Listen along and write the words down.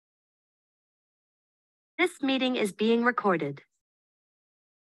This meeting is being recorded.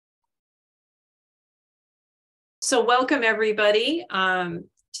 So welcome everybody to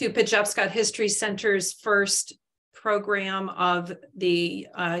Pejapscot History Center's first program of the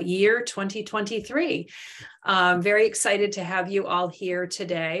year 2023. Very excited to have you all here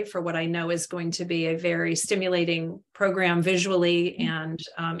today for what I know is going to be a very stimulating program visually and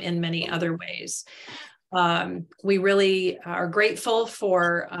in many other ways. We really are grateful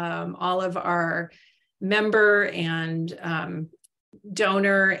for all of our member and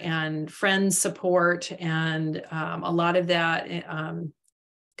donor and friend support, and a lot of that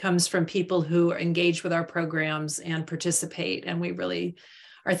comes from people who engage with our programs and participate, and we really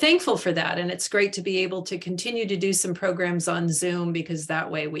are thankful for that. And it's great to be able to continue to do some programs on Zoom, because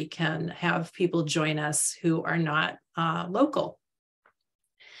that way we can have people join us who are not local.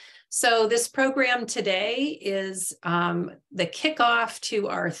 So this program today is the kickoff to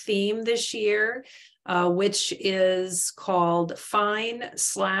our theme this year, which is called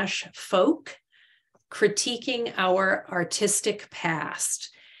Fine/Folk, Critiquing Our Artistic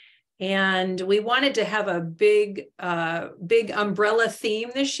Past. And we wanted to have a big umbrella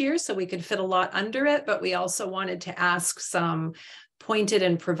theme this year so we could fit a lot under it, but we also wanted to ask some pointed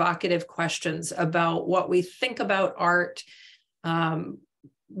and provocative questions about what we think about art.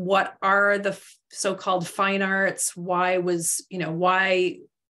 What are the so-called fine arts? Why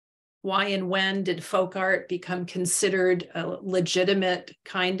and when did folk art become considered a legitimate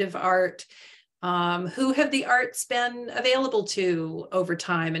kind of art? Who have the arts been available to over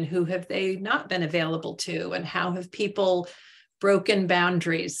time, and who have they not been available to? And how have people broken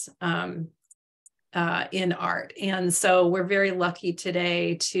boundaries in art? And so we're very lucky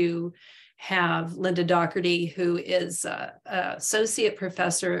today to have Linda Docherty, who is associate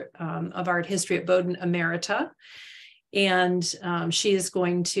professor of art history at Bowdoin Emerita. And she is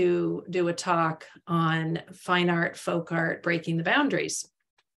going to do a talk on fine art, folk art, breaking the boundaries,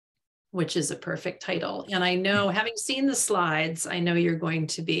 which is a perfect title. And I know, having seen the slides, I know you're going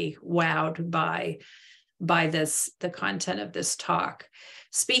to be wowed by the content of this talk.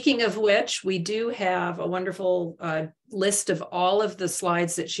 Speaking of which, we do have a wonderful list of all of the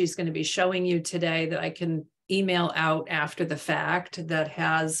slides that she's going to be showing you today that I can email out after the fact, that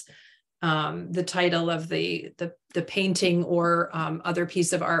has the title of the painting or other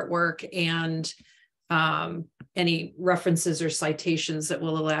piece of artwork, and any references or citations that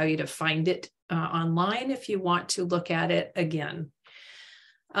will allow you to find it online if you want to look at it again.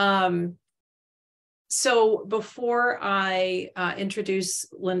 So before I introduce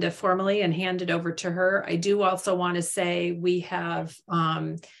Linda formally and hand it over to her, I do also want to say we have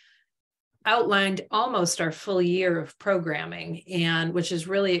outlined almost our full year of programming, and which is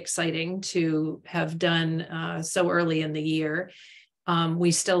really exciting to have done so early in the year.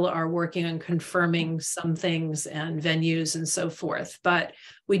 We still are working on confirming some things and venues and so forth, but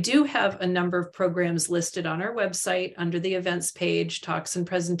we do have a number of programs listed on our website under the events page, talks and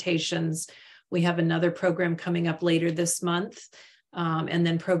presentations. We have another program coming up later this month, and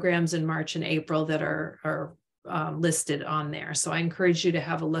then programs in March and April that are listed on there. So I encourage you to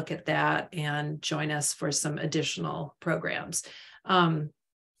have a look at that and join us for some additional programs. Our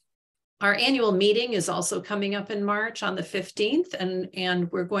annual meeting is also coming up in March on the 15th, and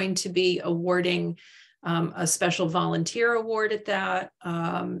we're going to be awarding a special volunteer award at that,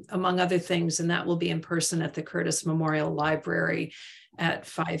 among other things, and that will be in person at the Curtis Memorial Library at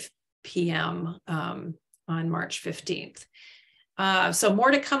 5 p.m. On March 15th. So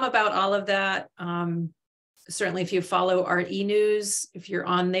more to come about all of that. Certainly, if you follow our e-news, if you're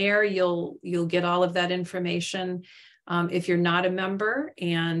on there, you'll get all of that information. If you're not a member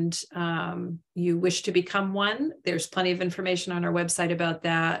and you wish to become one, there's plenty of information on our website about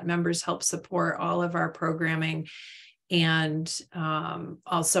that. Members help support all of our programming and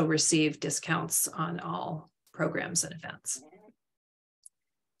also receive discounts on all programs and events.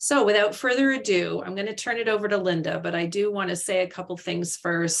 So without further ado, I'm going to turn it over to Linda, but I do want to say a couple things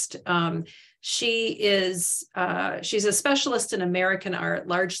first. She's a specialist in American art,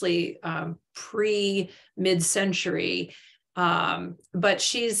 largely pre-mid-century, but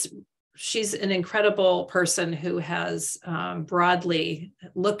she's an incredible person who has broadly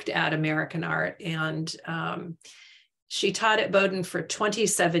looked at American art, and she taught at Bowdoin for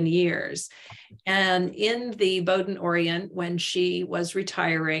 27 years. And in the Bowdoin Orient, when she was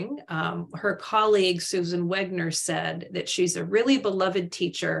retiring, her colleague, Susan Wegner, said that she's a really beloved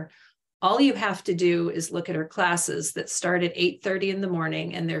teacher. All you have to do is look at her classes that start at 8:30 in the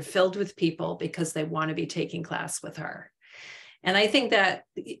morning, and they're filled with people because they want to be taking class with her. And I think that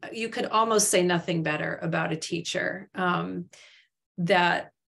you could almost say nothing better about a teacher,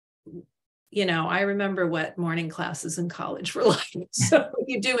 that I remember what morning classes in college were like. So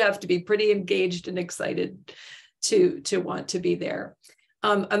you do have to be pretty engaged and excited to want to be there.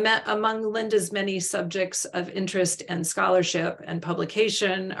 Among Linda's many subjects of interest and scholarship and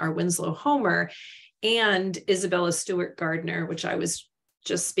publication are Winslow Homer and Isabella Stewart Gardner, which I was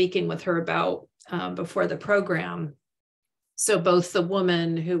just speaking with her about before the program. So both the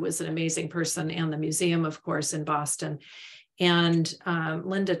woman, who was an amazing person, and the museum, of course, in Boston. And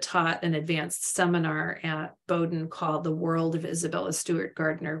Linda taught an advanced seminar at Bowdoin called The World of Isabella Stewart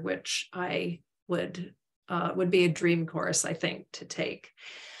Gardner, which I would be a dream course, I think, to take.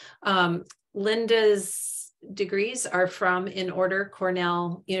 Linda's degrees are from, in order,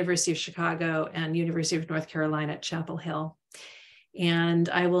 Cornell, University of Chicago, and University of North Carolina at Chapel Hill. And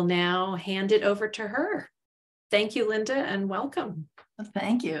I will now hand it over to her. Thank you, Linda, and welcome.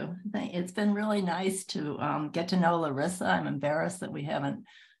 Thank you. It's been really nice to get to know Larissa. I'm embarrassed that we haven't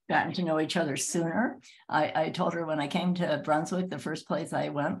gotten to know each other sooner. I told her when I came to Brunswick, the first place I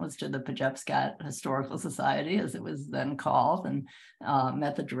went was to the Pejepscot Historical Society, as it was then called, and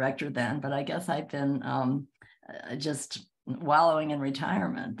met the director then. But I guess I've been just wallowing in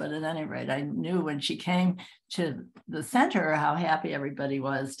retirement. But at any rate, I knew when she came to the center how happy everybody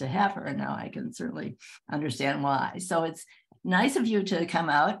was to have her. And now I can certainly understand why. So it's nice of you to come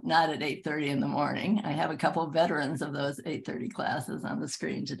out, not at 8:30 in the morning. I have a couple of veterans of those 8:30 classes on the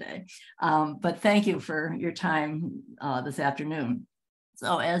screen today. But thank you for your time this afternoon.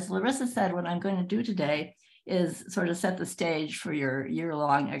 So as Larissa said, what I'm going to do today is sort of set the stage for your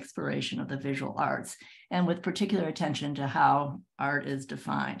year-long exploration of the visual arts, and with particular attention to how art is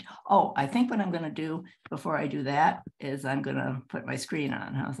defined. Oh, I think what I'm going to do before I do that is I'm going to put my screen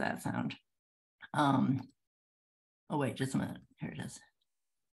on. How's that sound? Oh, wait, just a minute. Here it is.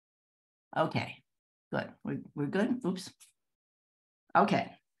 Okay, good. We're good? Oops.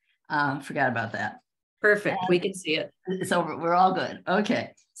 Okay, forgot about that. Perfect, we can see it. So we're all good. Okay,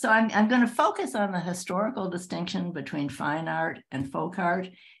 so I'm going to focus on the historical distinction between fine art and folk art,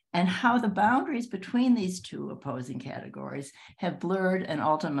 and how the boundaries between these two opposing categories have blurred and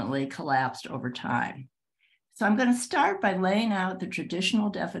ultimately collapsed over time. So I'm going to start by laying out the traditional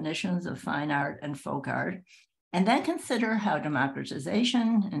definitions of fine art and folk art, and then consider how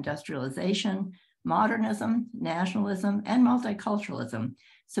democratization, industrialization, modernism, nationalism, and multiculturalism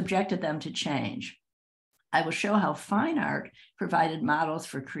subjected them to change. I will show how fine art provided models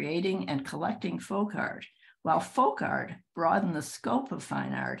for creating and collecting folk art, while folk art broadened the scope of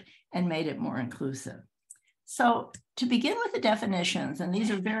fine art and made it more inclusive. So to begin with the definitions, and these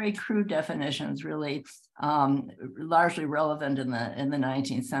are very crude definitions, really largely relevant in the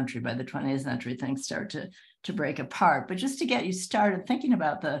 19th century. By the 20th century, things start to break apart. But just to get you started thinking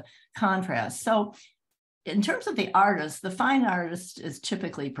about the contrast. So in terms of the artist, the fine artist is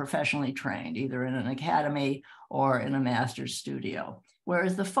typically professionally trained, either in an academy or in a master's studio,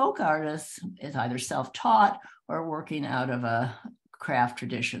 whereas the folk artist is either self-taught or working out of a craft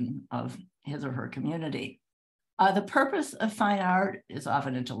tradition of his or her community. The purpose of fine art is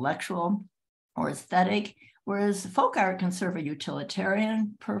often intellectual or aesthetic, whereas folk art can serve a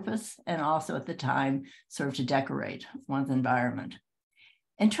utilitarian purpose and also at the time serve to decorate one's environment.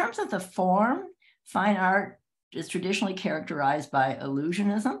 In terms of the form, fine art is traditionally characterized by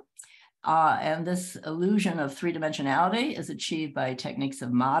illusionism, and this illusion of three-dimensionality is achieved by techniques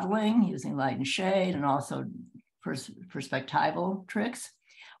of modeling using light and shade and also perspectival tricks,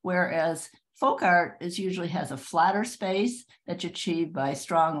 whereas folk art usually has a flatter space that's achieved by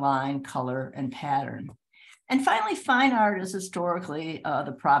strong line, color, and pattern. And finally, fine art is historically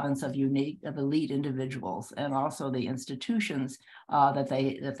the province of elite individuals and also the institutions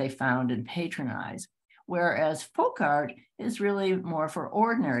that they found and patronize. Whereas folk art is really more for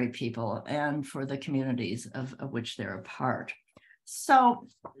ordinary people and for the communities of which they're a part. So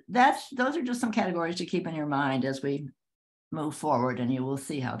those are just some categories to keep in your mind as we move forward, and you will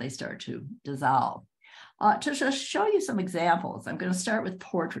see how they start to dissolve. To just show you some examples, I'm going to start with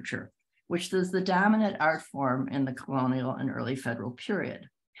portraiture, which is the dominant art form in the colonial and early federal period.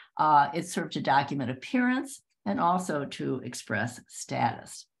 It served to document appearance and also to express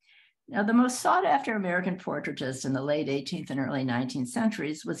status. Now, the most sought after American portraitist in the late 18th and early 19th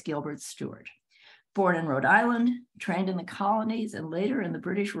centuries was Gilbert Stuart. Born in Rhode Island, trained in the colonies, and later in the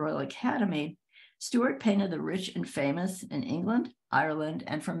British Royal Academy, Stuart painted the rich and famous in England, Ireland,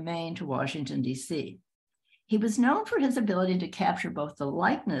 and from Maine to Washington, D.C. He was known for his ability to capture both the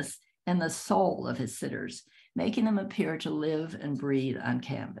likeness and the soul of his sitters, making them appear to live and breathe on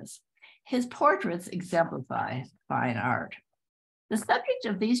canvas. His portraits exemplify fine art. The subject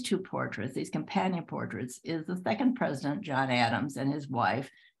of these two portraits, these companion portraits, is the second president, John Adams, and his wife,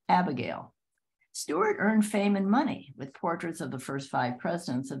 Abigail. Stuart earned fame and money with portraits of the first 5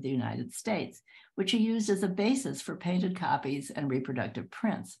 presidents of the United States, which he used as a basis for painted copies and reproductive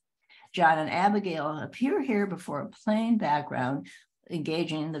prints. John and Abigail appear here before a plain background,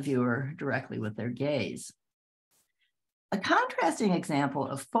 engaging the viewer directly with their gaze. A contrasting example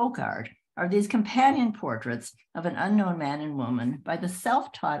of folk art are these companion portraits of an unknown man and woman by the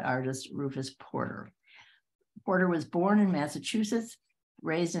self-taught artist Rufus Porter. Porter was born in Massachusetts,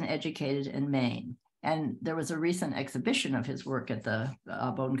 raised and educated in Maine. And there was a recent exhibition of his work at the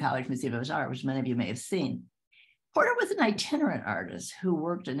Bowdoin College Museum of Art, which many of you may have seen. Porter was an itinerant artist who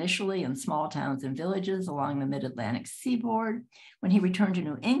worked initially in small towns and villages along the mid-Atlantic seaboard. When he returned to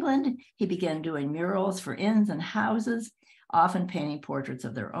New England, he began doing murals for inns and houses, often painting portraits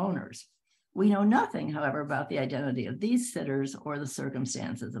of their owners. We know nothing, however, about the identity of these sitters or the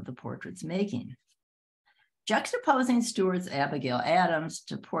circumstances of the portrait's making. Juxtaposing Stuart's Abigail Adams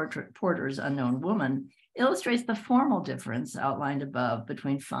to Porter's Unknown Woman illustrates the formal difference outlined above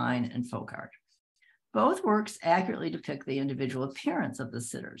between fine and folk art. Both works accurately depict the individual appearance of the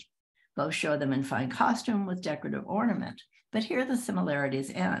sitters. Both show them in fine costume with decorative ornament, but here the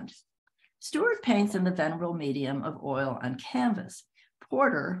similarities end. Stuart paints in the venerable medium of oil on canvas.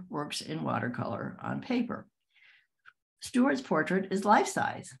 Porter works in watercolor on paper. Stuart's portrait is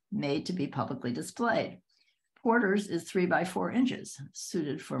life-size, made to be publicly displayed. Porter's is 3 by 4 inches,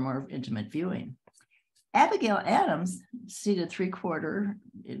 suited for more intimate viewing. Abigail Adams, seated 3/4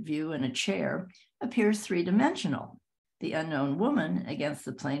 view in a chair, appears 3-dimensional. The Unknown Woman, against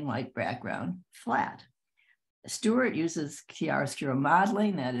the plain white background, flat. Stuart uses chiaroscuro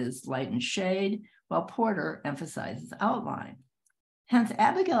modeling, that is light and shade, while Porter emphasizes outline. Hence,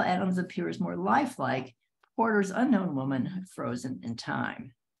 Abigail Adams appears more lifelike, Porter's Unknown Woman frozen in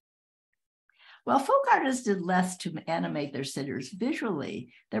time. While folk artists did less to animate their sitters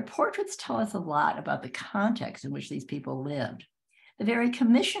visually, their portraits tell us a lot about the context in which these people lived. The very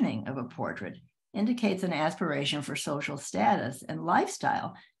commissioning of a portrait indicates an aspiration for social status and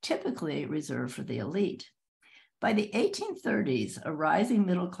lifestyle, typically reserved for the elite. By the 1830s, a rising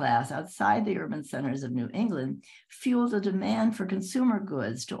middle class outside the urban centers of New England fueled a demand for consumer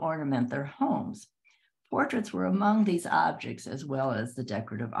goods to ornament their homes. Portraits were among these objects, as well as the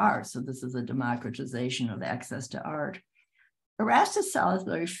decorative arts. So this is a democratization of access to art. Erastus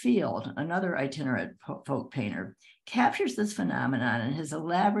Salisbury Field, another itinerant folk painter, captures this phenomenon in his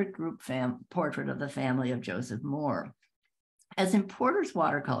elaborate group portrait of the family of Joseph Moore. As in Porter's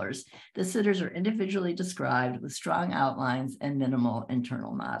watercolors, the sitters are individually described with strong outlines and minimal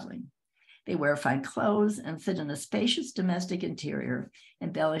internal modeling. They wear fine clothes and sit in a spacious domestic interior,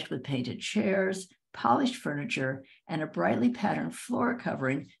 embellished with painted chairs, polished furniture, and a brightly patterned floor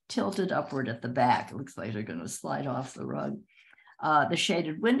covering tilted upward at the back. It looks like they're going to slide off the rug. The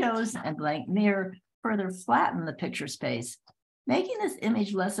shaded windows and blank mirror further flatten the picture space, making this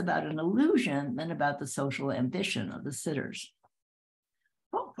image less about an illusion than about the social ambition of the sitters.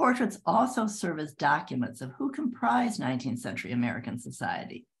 Folk portraits also serve as documents of who comprised 19th century American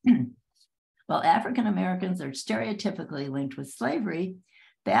society. While African Americans are stereotypically linked with slavery,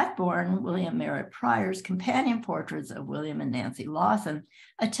 Bath-born William Merritt Pryor's companion portraits of William and Nancy Lawson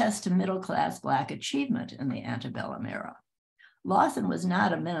attest to middle-class Black achievement in the antebellum era. Lawson was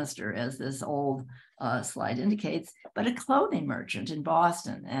not a minister, as this old slide indicates, but a clothing merchant in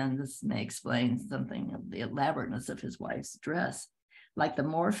Boston, and this may explain something of the elaborateness of his wife's dress. Like the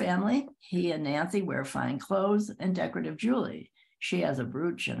Moore family, he and Nancy wear fine clothes and decorative jewelry. She has a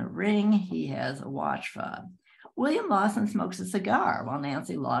brooch and a ring, he has a watch fob. William Lawson smokes a cigar while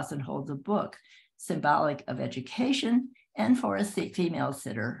Nancy Lawson holds a book, symbolic of education and for a female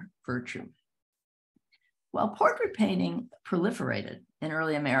sitter, virtue. While portrait painting proliferated in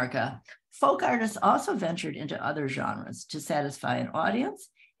early America, folk artists also ventured into other genres to satisfy an audience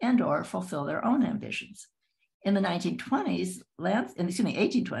and/or fulfill their own ambitions. In the 1820s,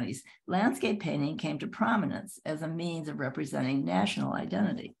 landscape painting came to prominence as a means of representing national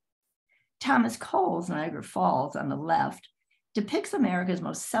identity. Thomas Cole's Niagara Falls on the left depicts America's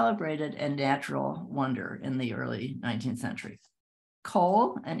most celebrated and natural wonder in the early 19th century.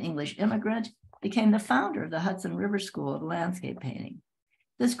 Cole, an English immigrant, became the founder of the Hudson River School of Landscape Painting.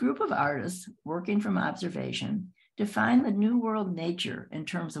 This group of artists, working from observation, defined the New World nature in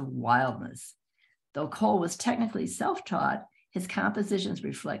terms of wildness. Though Cole was technically self-taught, his compositions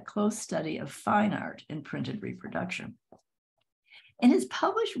reflect close study of fine art in printed reproduction. In his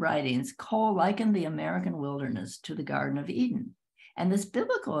published writings, Cole likened the American wilderness to the Garden of Eden, and this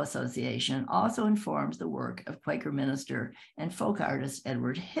biblical association also informs the work of Quaker minister and folk artist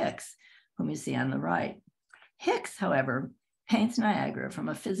Edward Hicks, whom you see on the right. Hicks, however, paints Niagara from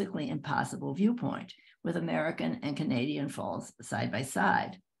a physically impossible viewpoint, with American and Canadian falls side by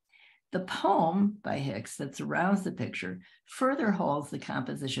side. The poem by Hicks that surrounds the picture further holds the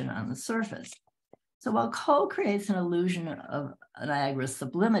composition on the surface. So while Cole creates an illusion of Niagara's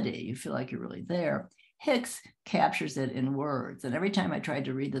sublimity, you feel like you're really there, Hicks captures it in words. And every time I tried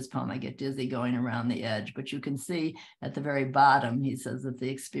to read this poem, I get dizzy going around the edge. But you can see at the very bottom, he says that the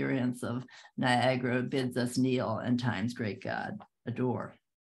experience of Niagara bids us kneel and time's great God adore.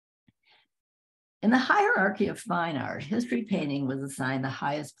 In the hierarchy of fine art, history painting was assigned the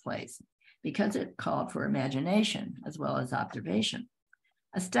highest place because it called for imagination as well as observation.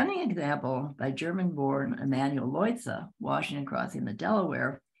 A stunning example by German-born Emanuel Leutze, Washington crossing the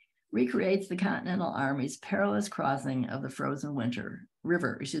Delaware, recreates the Continental Army's perilous crossing of the frozen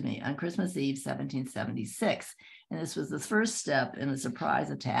river on Christmas Eve, 1776. And this was the first step in a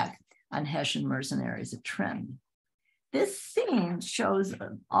surprise attack on Hessian mercenaries at Trenton. This scene shows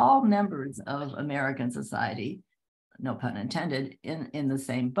all members of American society, no pun intended, in the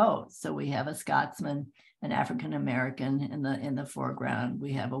same boat. So we have a Scotsman, an African-American in the foreground.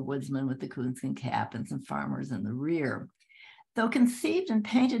 We have a woodsman with the coonskin cap and some farmers in the rear. Though conceived and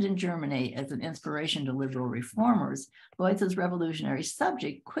painted in Germany as an inspiration to liberal reformers, Leutze's revolutionary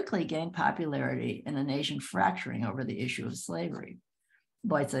subject quickly gained popularity in a nation fracturing over the issue of slavery.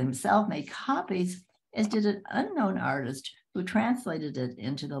 Leutze himself made copies, as did an unknown artist who translated it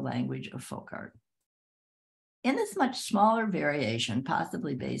into the language of folk art. In this much smaller variation,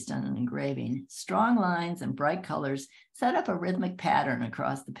 possibly based on an engraving, strong lines and bright colors set up a rhythmic pattern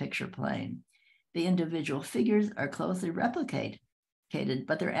across the picture plane. The individual figures are closely replicated,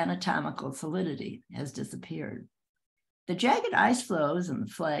 but their anatomical solidity has disappeared. The jagged ice flows and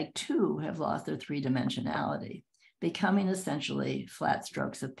the flag, too, have lost their three-dimensionality, becoming essentially flat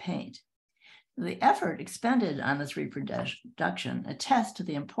strokes of paint. The effort expended on this reproduction attests to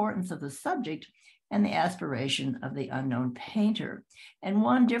the importance of the subject and the aspiration of the unknown painter. And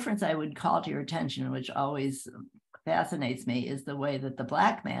one difference I would call to your attention, which always fascinates me, is the way that the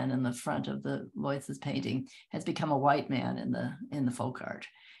black man in the front of the Leutze's painting has become a white man in the folk art.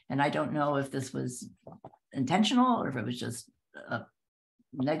 And I don't know if this was intentional or if it was just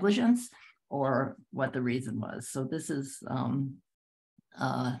negligence or what the reason was. So this is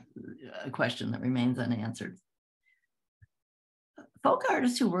a question that remains unanswered. Folk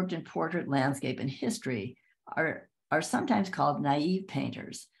artists who worked in portrait, landscape, and history are sometimes called naive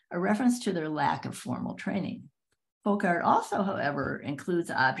painters, a reference to their lack of formal training. Folk art also, however,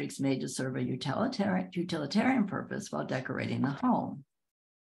 includes objects made to serve a utilitarian purpose while decorating the home.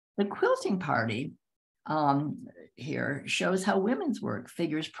 The quilting party here shows how women's work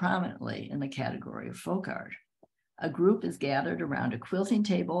figures prominently in the category of folk art. A group is gathered around a quilting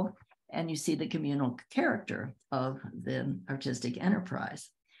table, and you see the communal character of the artistic enterprise.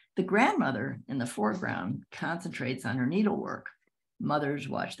 The grandmother in the foreground concentrates on her needlework. Mothers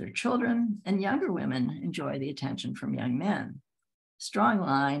watch their children, and younger women enjoy the attention from young men. Strong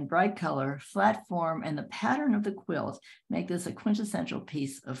line, bright color, flat form, and the pattern of the quilt make this a quintessential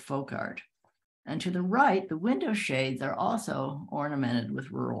piece of folk art. And to the right, the window shades are also ornamented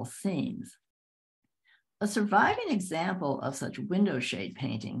with rural scenes. A surviving example of such window shade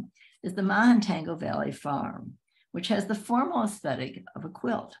painting is the Mahantango Valley Farm, which has the formal aesthetic of a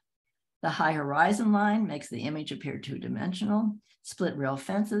quilt. The high horizon line makes the image appear two-dimensional. Split rail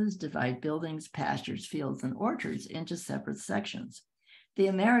fences divide buildings, pastures, fields, and orchards into separate sections. The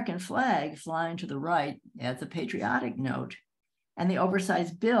American flag flying to the right adds a patriotic note, and the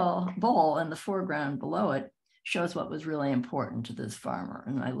oversized bowl in the foreground below it shows what was really important to this farmer.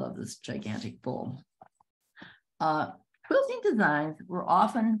 And I love this gigantic bowl. Quilting designs were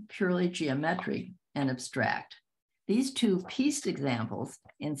often purely geometric and abstract. These two pieced examples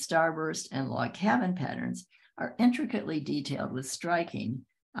in starburst and log cabin patterns are intricately detailed with striking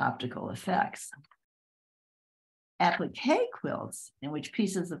optical effects. Applique quilts, in which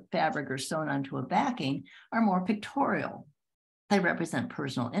pieces of fabric are sewn onto a backing, are more pictorial. They represent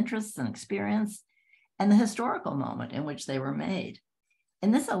personal interests and experience and the historical moment in which they were made. In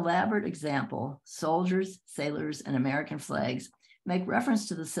this elaborate example, soldiers, sailors, and American flags make reference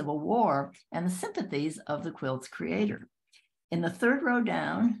to the Civil War and the sympathies of the quilt's creator. In the third row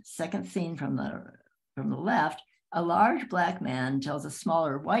down, second scene from the left, a large black man tells a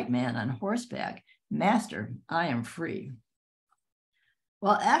smaller white man on horseback, "Master, I am free."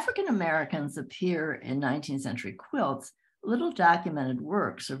 While African Americans appear in 19th century quilts, little documented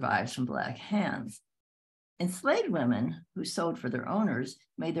work survives from black hands. Enslaved women who sewed for their owners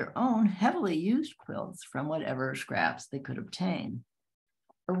made their own heavily used quilts from whatever scraps they could obtain.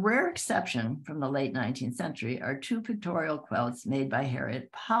 A rare exception from the late 19th century are two pictorial quilts made by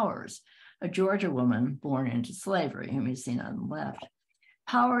Harriet Powers, a Georgia woman born into slavery, whom you've seen on the left.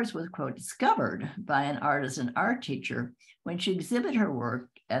 Powers was, quote, discovered by an artist and art teacher when she exhibited her work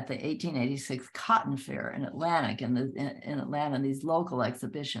at the 1886 Cotton Fair in Atlanta. In Atlanta, these local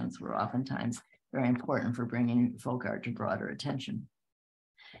exhibitions were oftentimes very important for bringing folk art to broader attention.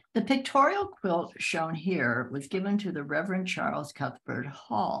 The pictorial quilt shown here was given to the Reverend Charles Cuthbert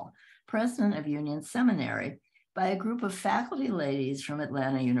Hall, president of Union Seminary, by a group of faculty ladies from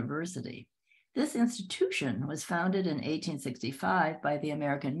Atlanta University. This institution was founded in 1865 by the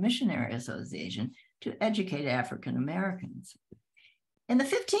American Missionary Association to educate African Americans. In the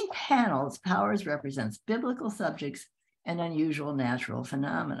 15 panels, Powers represents biblical subjects and unusual natural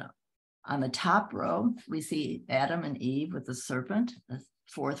phenomena. On the top row, we see Adam and Eve with the serpent, the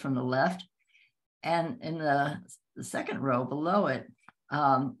fourth from the left. And in the second row below it,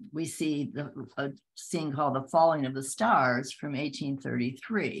 we see a scene called The Falling of the Stars from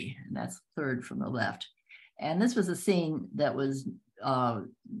 1833, and that's third from the left. And this was a scene that was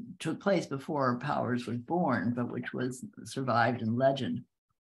took place before Powers was born, but which was survived in legend.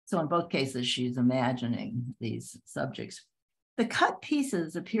 So in both cases, she's imagining these subjects. The cut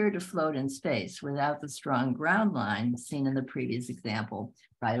pieces appear to float in space without the strong ground line seen in the previous example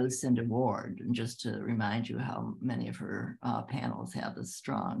by Lucinda Ward. And just to remind you how many of her panels have the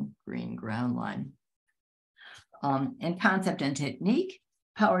strong green ground line. In concept and technique,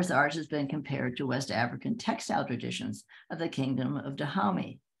 Powers' art has been compared to West African textile traditions of the Kingdom of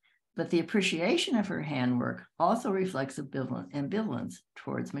Dahomey. But the appreciation of her handwork also reflects ambivalence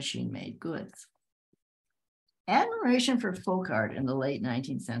towards machine-made goods. Admiration for folk art in the late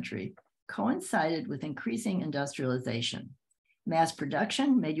 19th century coincided with increasing industrialization. Mass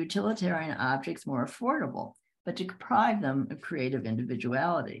production made utilitarian objects more affordable, but deprived them of creative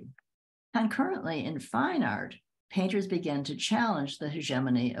individuality. Concurrently, in fine art, painters began to challenge the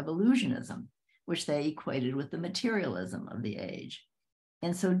hegemony of illusionism, which they equated with the materialism of the age.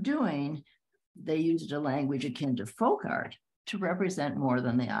 In so doing, they used a language akin to folk art to represent more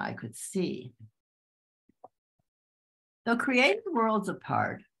than the eye could see. Though created worlds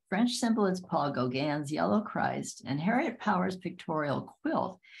apart, French symbolist Paul Gauguin's Yellow Christ and Harriet Powers' pictorial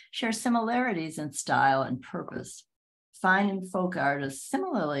quilt share similarities in style and purpose. Fine and folk artists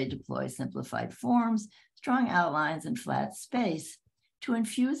similarly deploy simplified forms, strong outlines, and flat space to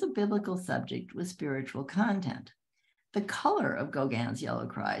infuse a biblical subject with spiritual content. The color of Gauguin's Yellow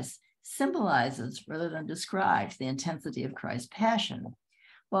Christ symbolizes rather than describes the intensity of Christ's passion,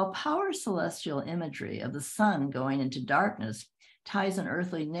 while Powers' celestial imagery of the sun going into darkness ties an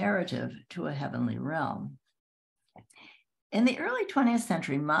earthly narrative to a heavenly realm. In the early 20th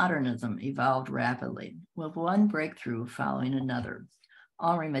century, modernism evolved rapidly, with one breakthrough following another.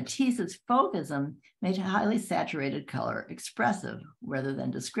 Henri Matisse's Fauvism made highly saturated color expressive rather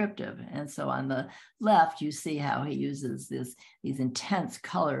than descriptive. And so on the left, you see how he uses these intense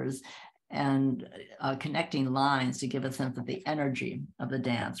colors and connecting lines to give a sense of the energy of the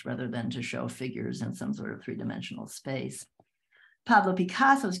dance rather than to show figures in some sort of three-dimensional space. Pablo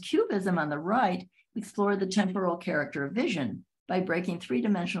Picasso's Cubism on the right explored the temporal character of vision by breaking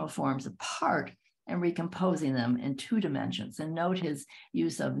three-dimensional forms apart and recomposing them in two dimensions. And note his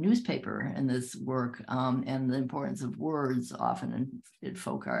use of newspaper in this work and the importance of words often in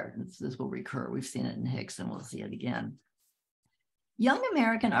folk art. This will recur. We've seen it in Hicks and we'll see it again. Young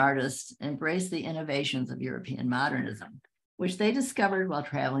American artists embraced the innovations of European modernism, which they discovered while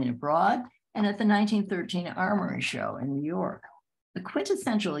traveling abroad and at the 1913 Armory Show in New York. The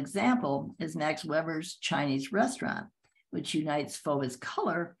quintessential example is Max Weber's Chinese Restaurant, which unites Fauvism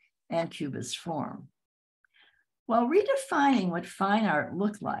color and Cubist form. While redefining what fine art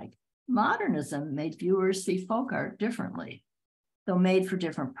looked like, modernism made viewers see folk art differently. Though made for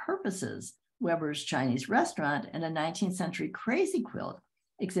different purposes, Weber's Chinese Restaurant and a 19th century crazy quilt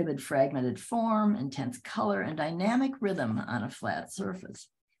exhibit fragmented form, intense color, and dynamic rhythm on a flat surface.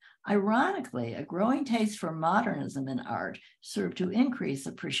 Ironically, a growing taste for modernism in art served to increase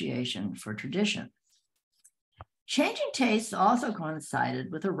appreciation for tradition. Changing tastes also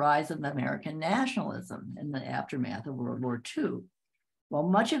coincided with the rise of American nationalism in the aftermath of World War II. While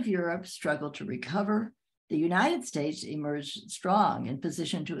much of Europe struggled to recover, the United States emerged strong in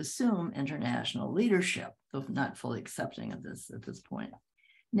position to assume international leadership, though not fully accepting of this at this point.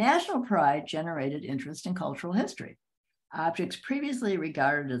 National pride generated interest in cultural history. Objects previously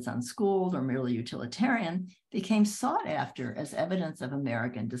regarded as unschooled or merely utilitarian became sought after as evidence of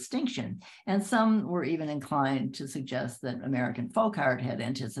American distinction, and some were even inclined to suggest that American folk art had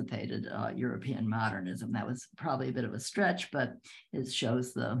anticipated European modernism. That was probably a bit of a stretch, but it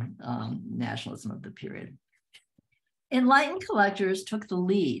shows the nationalism of the period. Enlightened collectors took the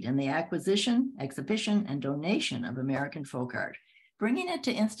lead in the acquisition, exhibition, and donation of American folk art, bringing it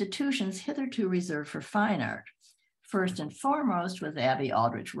to institutions hitherto reserved for fine art. First and foremost was Abby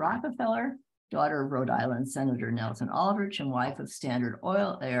Aldrich Rockefeller, daughter of Rhode Island Senator Nelson Aldrich and wife of Standard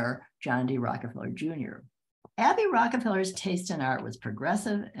Oil heir John D. Rockefeller Jr. Abby Rockefeller's taste in art was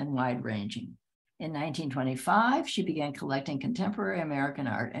progressive and wide-ranging. In 1925, she began collecting contemporary American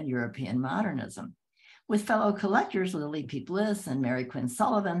art and European modernism. With fellow collectors Lily P. Bliss and Mary Quinn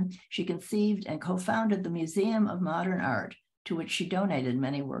Sullivan, she conceived and co-founded the Museum of Modern Art, to which she donated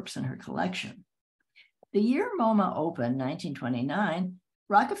many works in her collection. The year MoMA opened, 1929,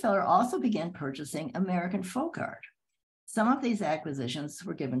 Rockefeller also began purchasing American folk art. Some of these acquisitions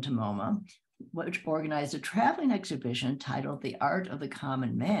were given to MoMA, which organized a traveling exhibition titled The Art of the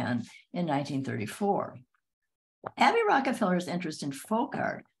Common Man in 1934. Abby Rockefeller's interest in folk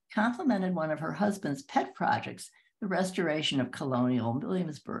art complemented one of her husband's pet projects, the restoration of colonial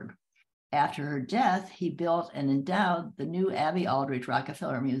Williamsburg. After her death, he built and endowed the new Abby Aldrich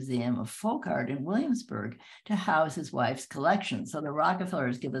Rockefeller Museum of Folk Art in Williamsburg to house his wife's collection. So the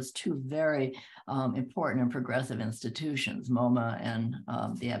Rockefellers give us two very important and progressive institutions, MoMA and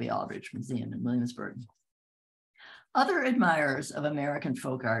the Abby Aldrich Museum in Williamsburg. Other admirers of American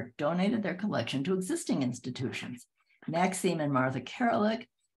folk art donated their collection to existing institutions. Maxime and Martha Karalik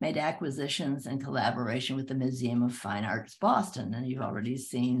made acquisitions in collaboration with the Museum of Fine Arts, Boston, and you've already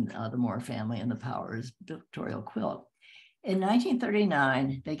seen the Moore family and the Powers pictorial quilt. In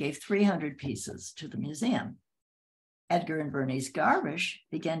 1939, they gave 300 pieces to the museum. Edgar and Bernice Garbish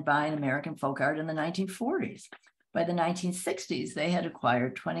began buying American folk art in the 1940s. By the 1960s, they had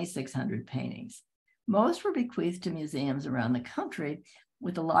acquired 2,600 paintings. Most were bequeathed to museums around the country,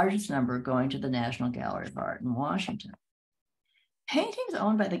 with the largest number going to the National Gallery of Art in Washington. Paintings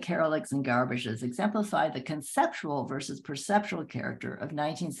owned by the Karaliks and Garbishes exemplify the conceptual versus perceptual character of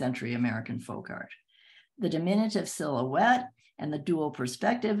 19th century American folk art. The diminutive silhouette and the dual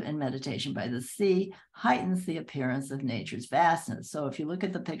perspective in Meditation by the Sea heightens the appearance of nature's vastness. So if you look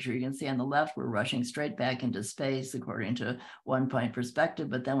at the picture, you can see on the left, we're rushing straight back into space according to one-point perspective.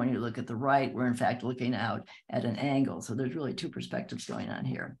 But then when you look at the right, we're in fact looking out at an angle. So there's really two perspectives going on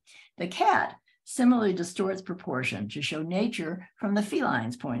here. The cat similarly distorts proportion to show nature from the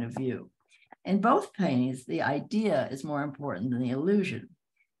feline's point of view. In both paintings, the idea is more important than the illusion.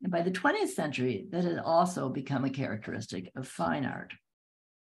 And by the 20th century, that had also become a characteristic of fine art.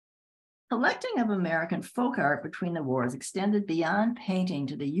 Collecting of American folk art between the wars extended beyond painting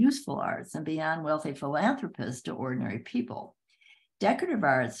to the useful arts and beyond wealthy philanthropists to ordinary people. Decorative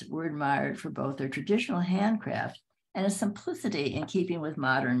arts were admired for both their traditional handcraft and a simplicity in keeping with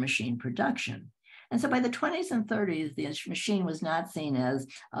modern machine production. And so by the 20s and 30s, the machine was not seen as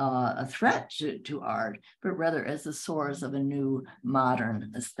a threat to art, but rather as the source of a new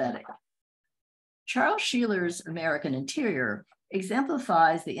modern aesthetic. Charles Sheeler's American Interior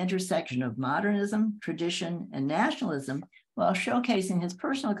exemplifies the intersection of modernism, tradition, and nationalism while showcasing his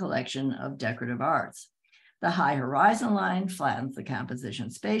personal collection of decorative arts. The high horizon line flattens the composition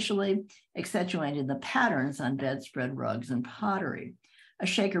spatially, accentuating the patterns on bedspread rugs and pottery. A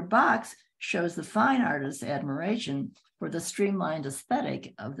shaker box shows the fine artist's admiration for the streamlined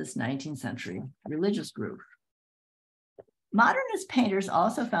aesthetic of this 19th century religious group. Modernist painters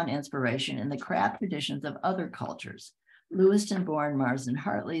also found inspiration in the craft traditions of other cultures. Lewiston-born Marsden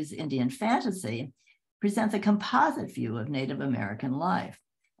Hartley's Indian Fantasy presents a composite view of Native American life.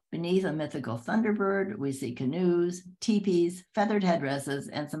 Beneath a mythical thunderbird, we see canoes, teepees, feathered headdresses,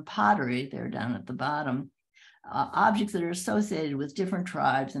 and some pottery there down at the bottom, objects that are associated with different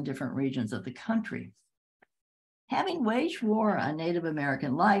tribes and different regions of the country. Having waged war on Native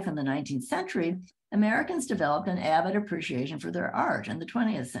American life in the 19th century, Americans developed an avid appreciation for their art in the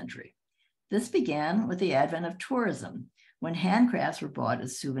 20th century. This began with the advent of tourism, when handcrafts were bought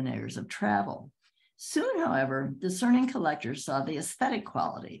as souvenirs of travel. Soon, however, discerning collectors saw the aesthetic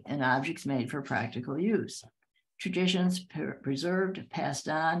quality in objects made for practical use. Traditions preserved, passed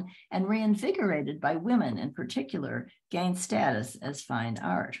on, and reinvigorated by women in particular gained status as fine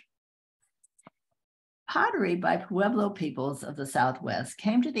art. Pottery by Pueblo peoples of the Southwest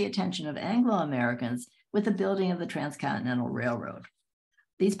came to the attention of Anglo-Americans with the building of the Transcontinental Railroad.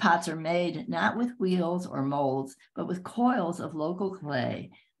 These pots are made not with wheels or molds, but with coils of local clay,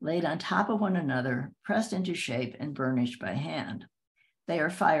 laid on top of one another, pressed into shape and burnished by hand. They are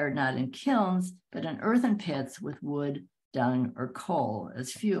fired not in kilns, but in earthen pits with wood, dung, or coal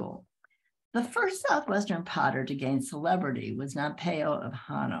as fuel. The first Southwestern potter to gain celebrity was Nampeo of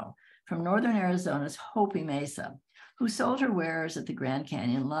Hano, from northern Arizona's Hopi Mesa, who sold her wares at the Grand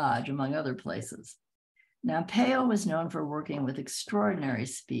Canyon Lodge, among other places. Nampeo was known for working with extraordinary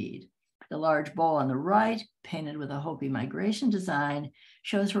speed. The large bowl on the right, painted with a Hopi migration design,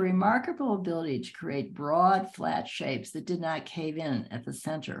 shows her remarkable ability to create broad, flat shapes that did not cave in at the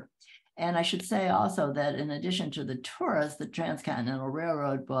center. And I should say also that in addition to the tourists, the Transcontinental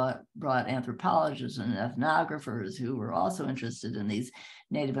Railroad brought anthropologists and ethnographers who were also interested in these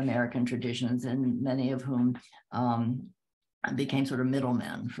Native American traditions, and many of whom became sort of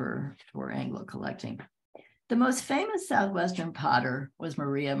middlemen for Anglo collecting. The most famous Southwestern potter was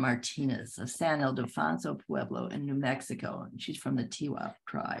Maria Martinez of San Ildefonso Pueblo in New Mexico. And she's from the Tiwa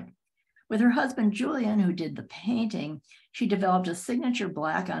tribe. With her husband, Julian, who did the painting, she developed a signature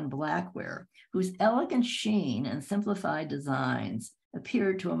black on black ware whose elegant sheen and simplified designs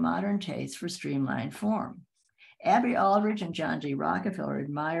appeared to a modern taste for streamlined form. Abby Aldrich and John G. Rockefeller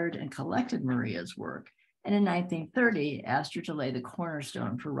admired and collected Maria's work, and in 1930 asked her to lay the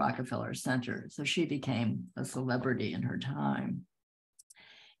cornerstone for Rockefeller Center, so she became a celebrity in her time.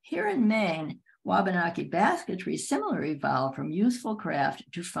 Here in Maine, Wabanaki basketry similarly evolved from useful craft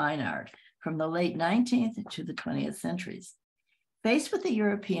to fine art from the late 19th to the 20th centuries. Faced with the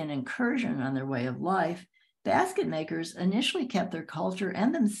European incursion on their way of life, basket makers initially kept their culture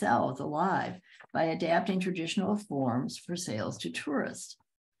and themselves alive by adapting traditional forms for sales to tourists.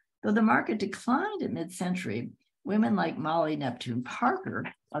 Though the market declined at mid-century, women like Molly Neptune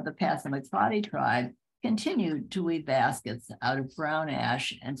Parker of the Passamaquoddy tribe continued to weave baskets out of brown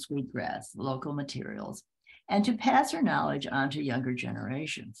ash and sweetgrass, local materials, and to pass her knowledge on to younger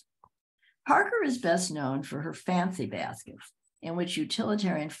generations. Parker is best known for her fancy baskets, in which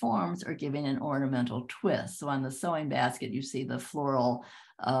utilitarian forms are given an ornamental twist. So on the sewing basket, you see the floral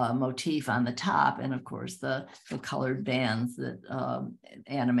motif on the top, and of course the colored bands that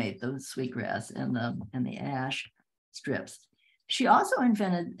animate the sweetgrass and the ash strips. She also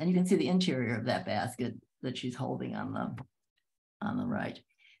invented, and you can see the interior of that basket that she's holding on the right.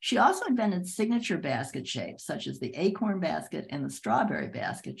 She also invented signature basket shapes, such as the acorn basket and the strawberry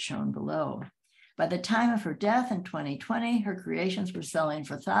basket shown below. By the time of her death in 2020, her creations were selling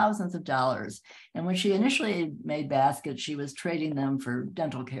for thousands of dollars. And when she initially made baskets, she was trading them for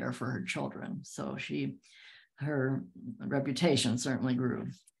dental care for her children. So her reputation certainly grew.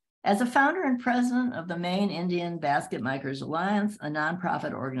 As a founder and president of the Maine Indian Basket Makers Alliance, a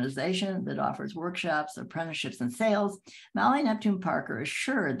nonprofit organization that offers workshops, apprenticeships, and sales, Molly Neptune Parker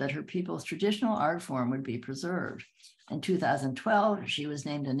assured that her people's traditional art form would be preserved. In 2012, she was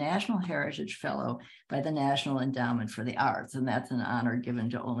named a National Heritage Fellow by the National Endowment for the Arts, and that's an honor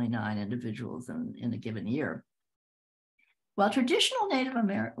given to only 9 individuals in a given year. While traditional Native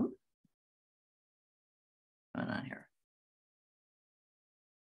American,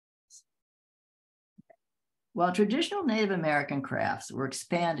 While traditional Native American crafts were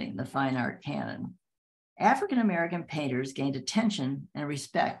expanding the fine art canon, African American painters gained attention and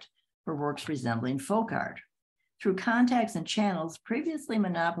respect for works resembling folk art. Through contacts and channels previously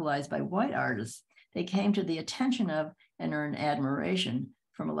monopolized by white artists, they came to the attention of and earned admiration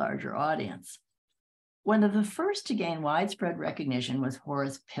from a larger audience. One of the first to gain widespread recognition was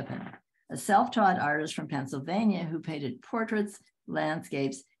Horace Pippin, a self-taught artist from Pennsylvania who painted portraits,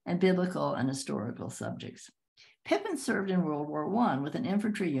 landscapes, and biblical and historical subjects. Pippin served in World War I with an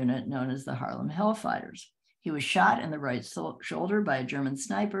infantry unit known as the Harlem Hellfighters. He was shot in the right shoulder by a German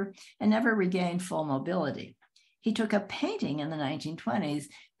sniper and never regained full mobility. He took up painting in the 1920s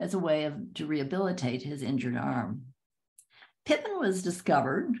as a way to rehabilitate his injured arm. Pippin was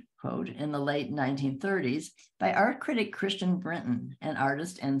discovered, quote, in the late 1930s by art critic Christian Brinton and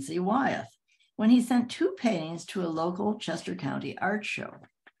artist N.C. Wyeth, when he sent 2 paintings to a local Chester County art show.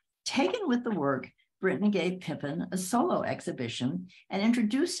 Taken with the work, Brinton gave Pippin a solo exhibition and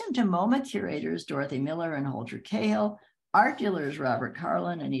introduced him to MoMA curators Dorothy Miller and Holger Cahill, art dealers Robert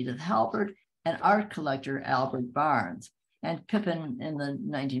Carlin and Edith Halpert, and art collector Albert Barnes. And Pippin in the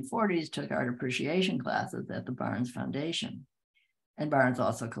 1940s took art appreciation classes at the Barnes Foundation. And Barnes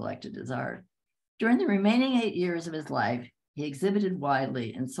also collected his art. During the remaining 8 years of his life, he exhibited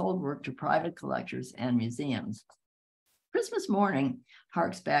widely and sold work to private collectors and museums. Christmas morning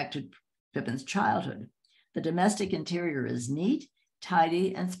harks back to Pippin's childhood. The domestic interior is neat,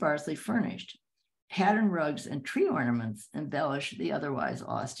 tidy, and sparsely furnished. Patterned rugs and tree ornaments embellish the otherwise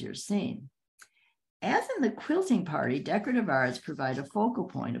austere scene. As in the quilting party, decorative arts provide a focal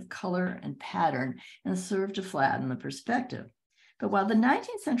point of color and pattern and serve to flatten the perspective. But while the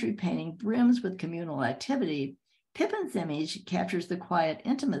 19th century painting brims with communal activity, Pippin's image captures the quiet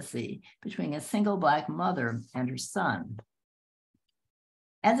intimacy between a single Black mother and her son.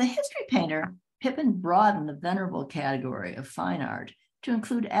 As a history painter, Pippin broadened the venerable category of fine art to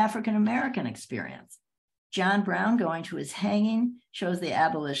include African American experience. John Brown going to his hanging shows the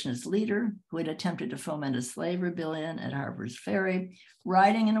abolitionist leader who had attempted to foment a slave rebellion at Harper's Ferry,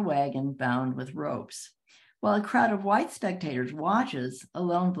 riding in a wagon bound with ropes. While a crowd of white spectators watches, a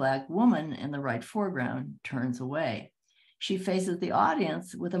lone Black woman in the right foreground turns away. She faces the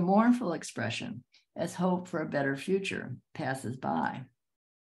audience with a mournful expression as hope for a better future passes by.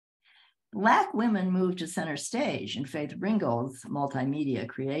 Black women move to center stage in Faith Ringgold's multimedia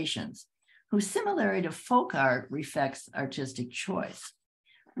creations, whose similarity to folk art reflects artistic choice.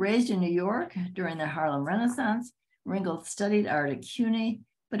 Raised in New York during the Harlem Renaissance, Ringgold studied art at CUNY,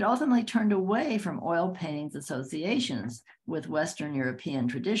 but ultimately turned away from oil painting's associations with Western European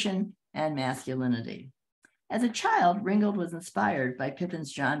tradition and masculinity. As a child, Ringgold was inspired by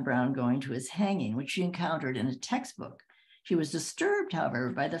Pippin's John Brown going to his hanging, which she encountered in a textbook. She was disturbed, however,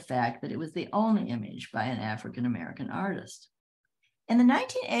 by the fact that it was the only image by an African-American artist. In the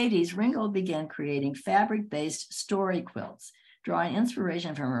 1980s, Ringgold began creating fabric-based story quilts, drawing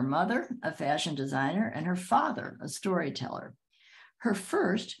inspiration from her mother, a fashion designer, and her father, a storyteller. Her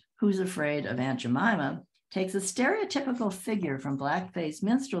first, Who's Afraid of Aunt Jemima, takes a stereotypical figure from blackface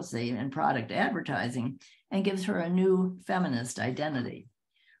minstrelsy and product advertising and gives her a new feminist identity.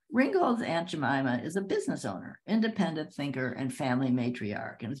 Ringgold's Aunt Jemima is a business owner, independent thinker, and family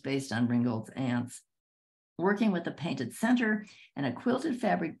matriarch, and is based on Ringgold's aunts. Working with a painted center and a quilted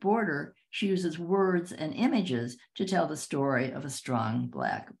fabric border, she uses words and images to tell the story of a strong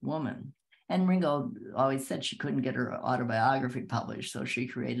Black woman. And Ringgold always said she couldn't get her autobiography published, so she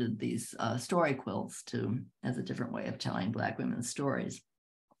created these story quilts as a different way of telling Black women's stories.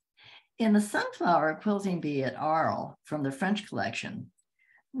 In the Sunflower Quilting Bee at Arles from the French collection,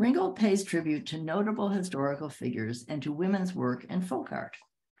 Ringgold pays tribute to notable historical figures and to women's work in folk art.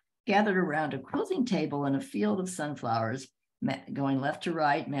 Gathered around a quilting table in a field of sunflowers, going left to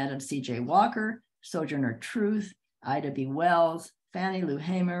right, Madam C.J. Walker, Sojourner Truth, Ida B. Wells, Fannie Lou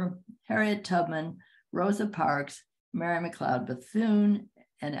Hamer, Harriet Tubman, Rosa Parks, Mary McLeod Bethune,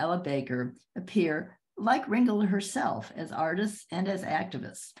 and Ella Baker appear, like Ringgold herself, as artists and as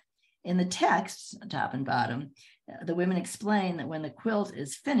activists. In the texts, top and bottom, the women explain that when the quilt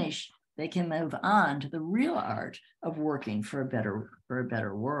is finished, they can move on to the real art of working for a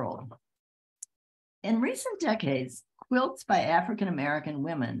better world. In recent decades, quilts by African-American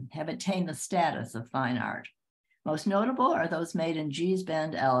women have attained the status of fine art. Most notable are those made in Gee's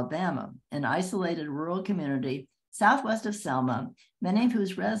Bend, Alabama, an isolated rural community southwest of Selma, many of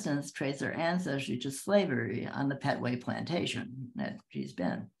whose residents trace their ancestry to slavery on the Petway Plantation at Gee's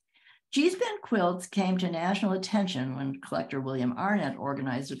Bend. Gee's Bend quilts came to national attention when collector William Arnett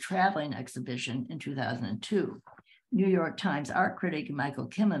organized a traveling exhibition in 2002. New York Times art critic Michael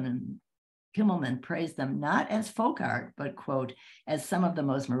Kimmelman praised them not as folk art, but, quote, as some of the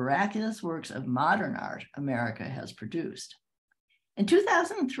most miraculous works of modern art America has produced. In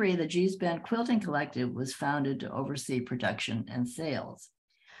 2003, the Gee's Bend Quilting Collective was founded to oversee production and sales.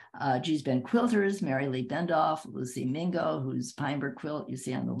 Gee's Bend quilters, Mary Lee Bendoff, Lucy Mingo, whose Pineberg quilt you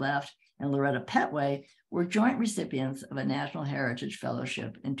see on the left, and Loretta Petway were joint recipients of a National Heritage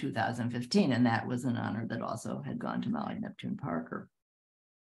Fellowship in 2015, and that was an honor that also had gone to Molly Neptune Parker.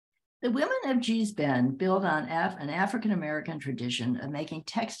 The women of Gee's Bend build on an African-American tradition of making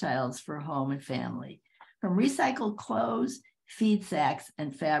textiles for home and family, from recycled clothes, feed sacks,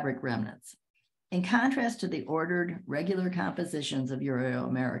 and fabric remnants. In contrast to the ordered, regular compositions of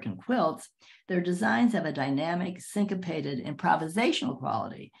Euro-American quilts, their designs have a dynamic, syncopated, improvisational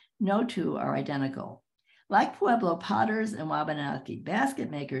quality. No two are identical. Like Pueblo potters and Wabanaki basket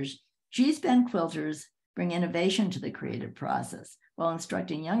makers, Gee's Bend quilters bring innovation to the creative process while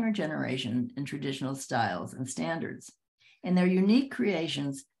instructing younger generation in traditional styles and standards. In their unique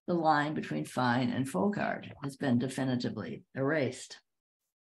creations, the line between fine and folk art has been definitively erased.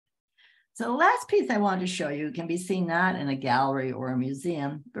 So the last piece I want to show you can be seen not in a gallery or a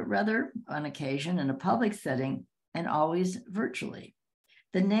museum, but rather on occasion in a public setting and always virtually.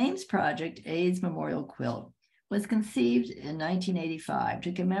 The NAMES Project AIDS Memorial Quilt was conceived in 1985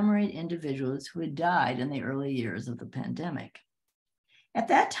 to commemorate individuals who had died in the early years of the pandemic. At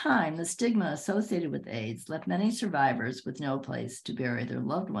that time, the stigma associated with AIDS left many survivors with no place to bury their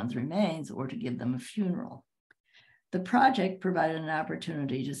loved ones' remains or to give them a funeral. The project provided an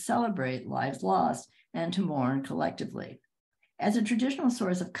opportunity to celebrate lives lost and to mourn collectively. As a traditional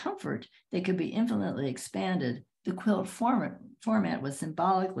source of comfort that could be infinitely expanded, the quilt format was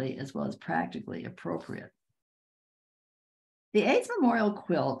symbolically as well as practically appropriate. The AIDS Memorial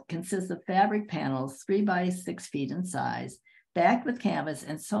Quilt consists of fabric panels 3 by 6 feet in size, backed with canvas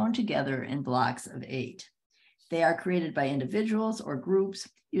and sewn together in blocks of 8. They are created by individuals or groups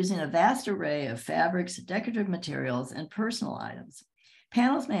using a vast array of fabrics, decorative materials, and personal items.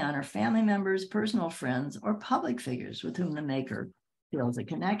 Panels may honor family members, personal friends, or public figures with whom the maker feels a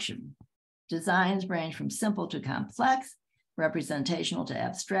connection. Designs range from simple to complex, representational to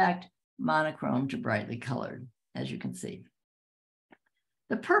abstract, monochrome to brightly colored, as you can see.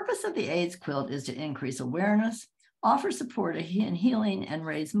 The purpose of the AIDS quilt is to increase awareness, offer support in healing, and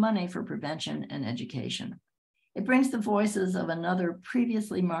raise money for prevention and education. It brings the voices of another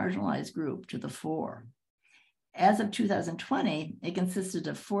previously marginalized group to the fore. As of 2020, it consisted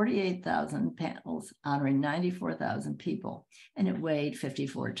of 48,000 panels honoring 94,000 people, and it weighed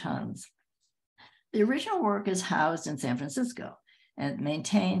 54 tons. The original work is housed in San Francisco and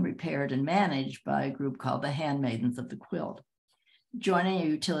maintained, repaired, and managed by a group called the Handmaidens of the Quilt. Joining a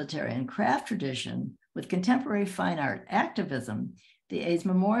utilitarian craft tradition with contemporary fine art activism, the AIDS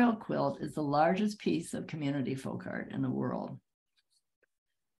Memorial Quilt is the largest piece of community folk art in the world.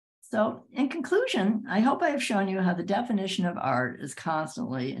 So in conclusion, I hope I have shown you how the definition of art is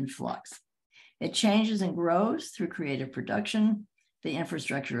constantly in flux. It changes and grows through creative production, the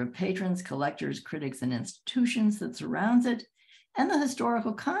infrastructure of patrons, collectors, critics, and institutions that surrounds it, and the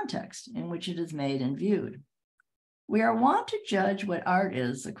historical context in which it is made and viewed. We are wont to judge what art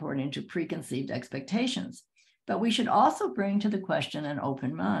is according to preconceived expectations, but we should also bring to the question an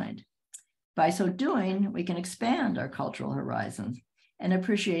open mind. By so doing, we can expand our cultural horizons and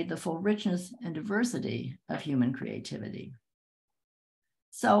appreciate the full richness and diversity of human creativity.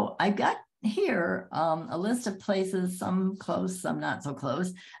 So I've got here a list of places, some close, some not so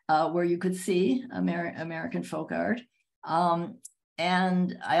close, where you could see American folk art.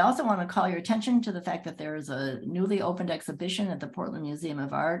 And I also want to call your attention to the fact that there is a newly opened exhibition at the Portland Museum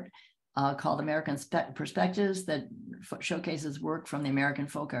of Art called American Perspectives that showcases work from the American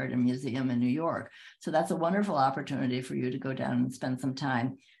Folk Art Museum in New York. So that's a wonderful opportunity for you to go down and spend some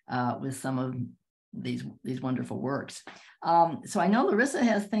time with some of these wonderful works. So I know Larissa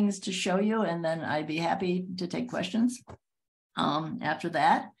has things to show you, and then I'd be happy to take questions after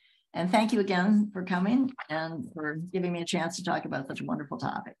that. And thank you again for coming and for giving me a chance to talk about such a wonderful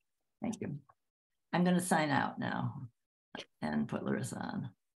topic. Thank you. I'm going to sign out now and put Larissa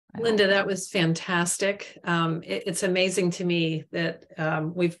on. Linda, that was fantastic. It's amazing to me that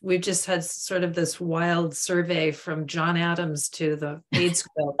we've just had sort of this wild survey from John Adams to the AIDS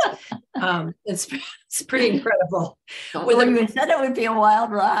quilt. It's pretty incredible. Well, you said it would be a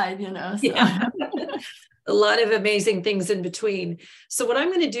wild ride, you know. So. Yeah. A lot of amazing things in between. So what I'm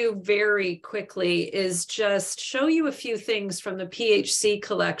going to do very quickly is just show you a few things from the PHC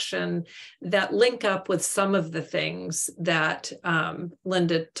collection that link up with some of the things that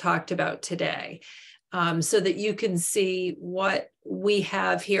Linda talked about today, so that you can see what we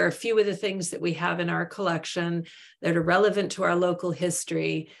have here, a few of the things that we have in our collection that are relevant to our local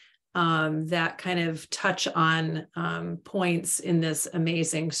history, that kind of touch on points in this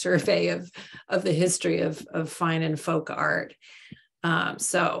amazing survey of the history of fine and folk art.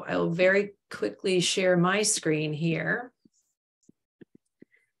 So I will very quickly share my screen here.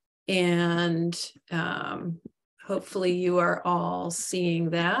 And hopefully you are all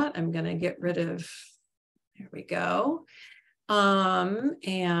seeing that. I'm going to get rid of, there we go.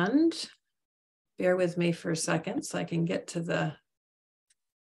 And bear with me for a second so I can get to the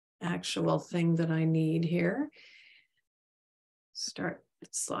actual thing that I need here. Start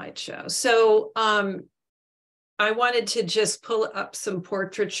slideshow. So I wanted to just pull up some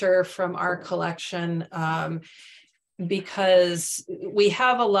portraiture from our collection because we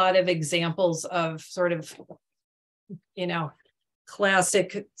have a lot of examples of sort of, you know,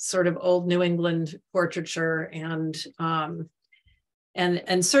 classic sort of old New England portraiture and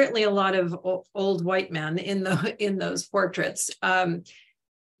certainly a lot of old white men in those portraits.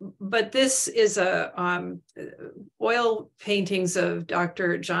 But this is oil paintings of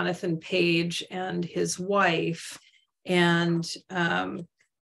Dr. Jonathan Page and his wife. And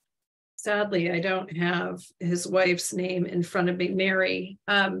sadly, I don't have his wife's name in front of me, Mary.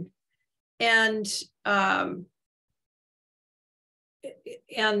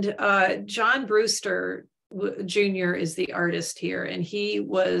 John Brewster Jr. is the artist here, and he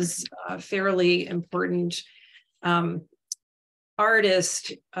was a fairly important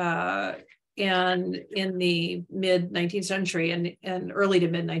artist and in the mid 19th century and early to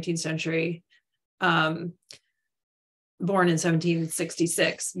mid 19th century, born in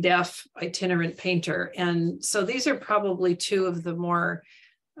 1766, deaf itinerant painter. And so these are probably two of the more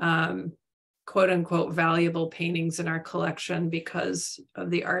quote unquote valuable paintings in our collection because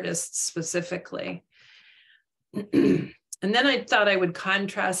of the artists specifically. And then I thought I would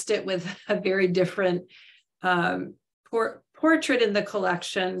contrast it with a very different portrait in the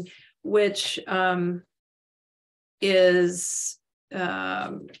collection, which is,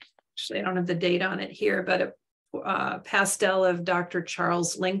 actually I don't have the date on it here, but a pastel of Dr.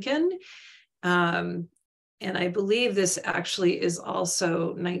 Charles Lincoln. And I believe this actually is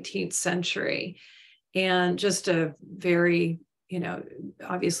also 19th century, and just a very,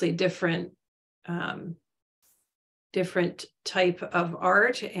 obviously different type of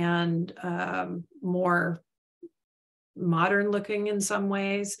art, and more modern looking in some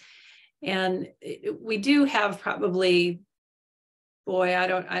ways. And we do have probably, boy, I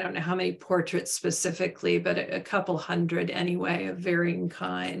don't know how many portraits specifically, but a couple hundred anyway of varying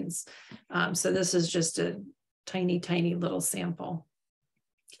kinds. So this is just a tiny, tiny little sample.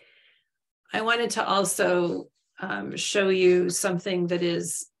 I wanted to also show you something that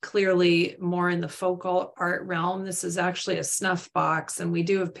is clearly more in the folk art realm. This is actually a snuff box, and we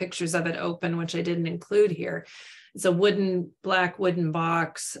do have pictures of it open, which I didn't include here. It's a black wooden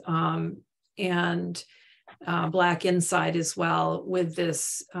box, and black inside as well, with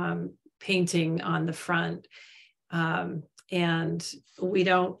this painting on the front. And we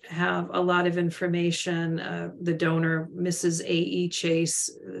don't have a lot of information. The donor, Mrs. A.E. Chase,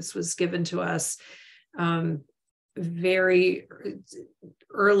 this was given to us very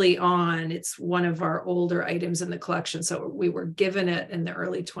early on. It's one of our older items in the collection. So we were given it in the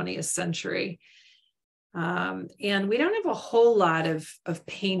early 20th century. And we don't have a whole lot of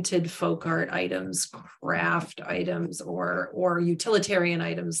painted folk art items, craft items, or utilitarian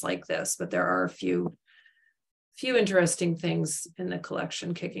items like this, but there are a few interesting things in the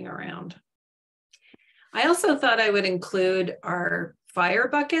collection kicking around. I also thought I would include our fire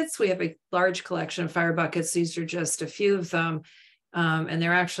buckets. We have a large collection of fire buckets. These are just a few of them, and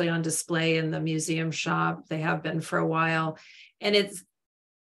they're actually on display in the museum shop. They have been for a while, and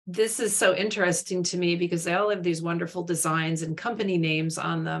this is so interesting to me because they all have these wonderful designs and company names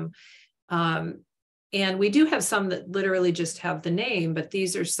on them. And we do have some that literally just have the name, but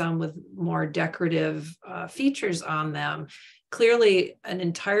these are some with more decorative features on them. Clearly an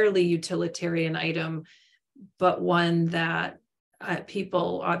entirely utilitarian item, but one that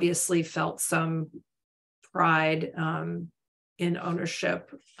people obviously felt some pride in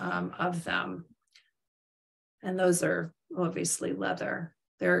ownership of them. And those are obviously leather.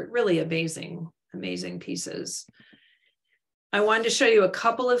 They're really amazing, amazing pieces. I wanted to show you a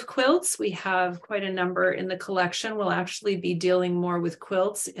couple of quilts. We have quite a number in the collection. We'll actually be dealing more with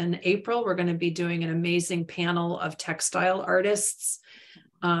quilts in April. We're going to be doing an amazing panel of textile artists,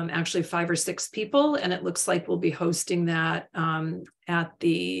 actually 5 or 6 people, and it looks like we'll be hosting that at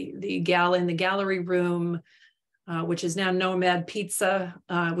the gallery room, which is now Nomad Pizza,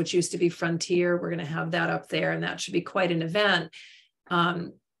 which used to be Frontier. We're going to have that up there, and that should be quite an event.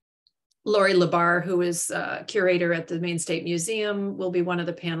 Lori Labar, who is curator at the Maine State Museum, will be one of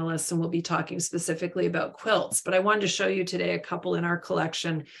the panelists, and we'll be talking specifically about quilts. But I wanted to show you today a couple in our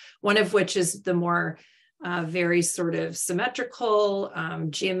collection, one of which is the more very sort of symmetrical,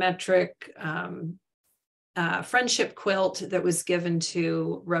 geometric friendship quilt that was given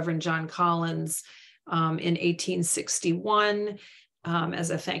to Reverend John Collins in 1861 as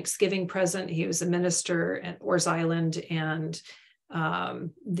a Thanksgiving present. He was a minister at Orr's Island, and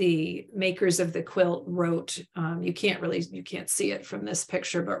the makers of the quilt wrote, you can't see it from this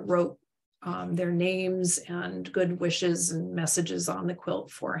picture, but wrote their names and good wishes and messages on the quilt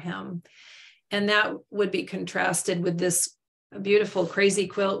for him. And that would be contrasted with this beautiful crazy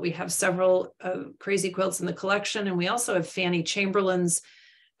quilt. We have several crazy quilts in the collection, and we also have Fanny Chamberlain's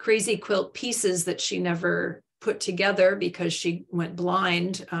crazy quilt pieces that she never put together because she went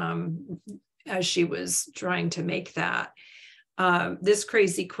blind as she was trying to make that. This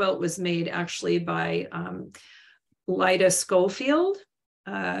crazy quilt was made actually by Lyda Schofield,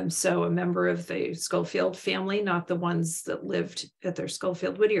 so a member of the Schofield family, not the ones that lived at their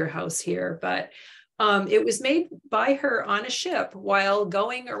Schofield Whittier house here, but it was made by her on a ship while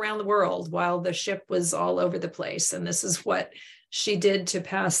going around the world, while the ship was all over the place. And this is what she did to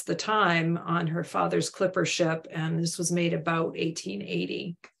pass the time on her father's clipper ship. And this was made about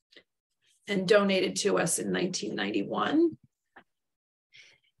 1880 and donated to us in 1991.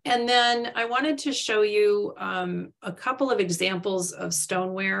 And then I wanted to show you a couple of examples of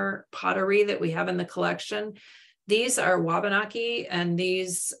stoneware pottery that we have in the collection. These are Wabanaki, and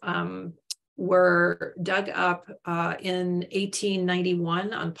these were dug up in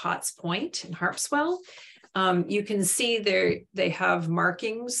 1891 on Potts Point in Harpswell. You can see they have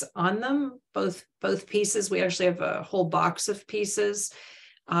markings on them, both pieces. We actually have a whole box of pieces.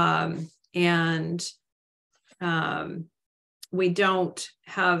 We don't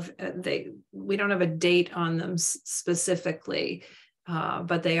have a date on them specifically,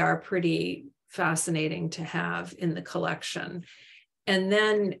 but they are pretty fascinating to have in the collection. And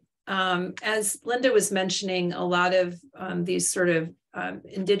then, as Linda was mentioning, a lot of these sort of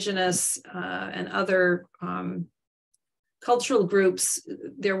indigenous and other cultural groups,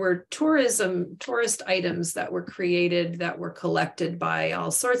 there were tourist items that were created, that were collected by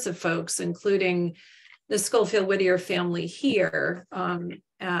all sorts of folks, including the Schofield Whittier family here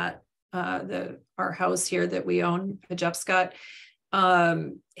at our house here that we own, Pejepscot,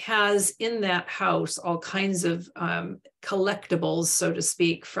 has in that house all kinds of collectibles, so to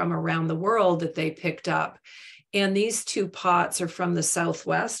speak, from around the world that they picked up. And these two pots are from the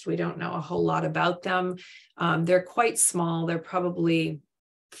Southwest. We don't know a whole lot about them. They're quite small. They're probably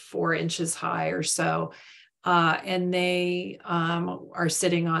 4 inches high or so. And they are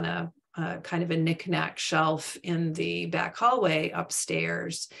sitting on a kind of a knick-knack shelf in the back hallway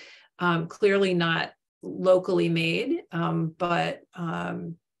upstairs. Clearly not locally made, but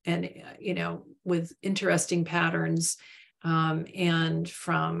with interesting patterns, and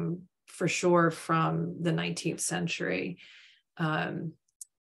for sure from the 19th century,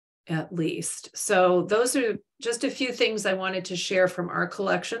 at least. So those are just a few things I wanted to share from our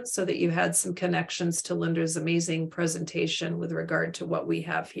collection so that you had some connections to Linda's amazing presentation with regard to what we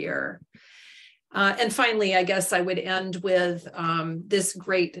have here. And finally, I guess I would end with this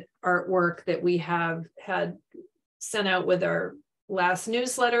great artwork that we have had sent out with our last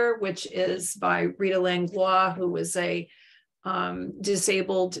newsletter, which is by Rita Langlois, who was a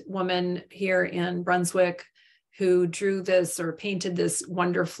disabled woman here in Brunswick, who drew this or painted this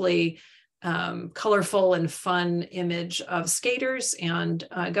wonderfully colorful and fun image of skaters. And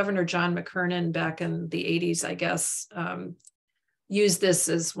Governor John McKernan back in the 80s, I guess, used this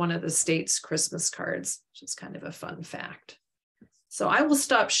as one of the state's Christmas cards, which is kind of a fun fact. So I will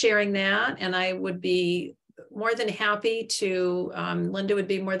stop sharing that, and I would be more than happy to, Linda would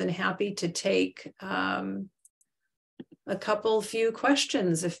be more than happy to take a few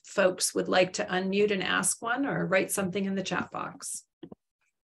questions if folks would like to unmute and ask one or write something in the chat box.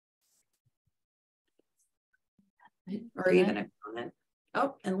 Or even a comment.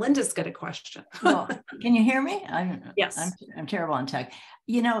 Oh, and Linda's got a question. Well, can you hear me? Yes. I'm terrible on tech.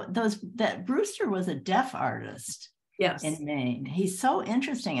 You know, that Brewster was a deaf artist. Yes. In Maine. He's so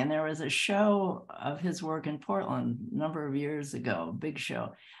interesting. And there was a show of his work in Portland a number of years ago, big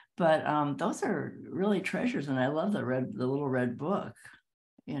show. But those are really treasures. And I love the little red book.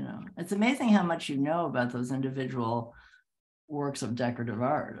 You know, it's amazing how much you know about those individual works of decorative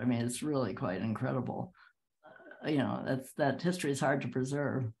art. I mean, it's really quite incredible. You know, that history is hard to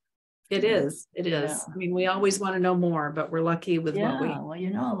preserve. It is. Yeah. I mean, we always want to know more, but we're lucky with what we know a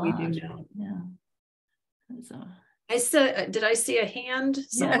lot. We do know. Yeah. So I said, did I see a hand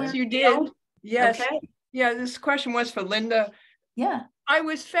somewhere? Yes, you did. Yes. Okay. Yeah, this question was for Linda. Yeah. I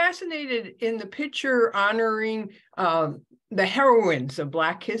was fascinated in the picture honoring the heroines of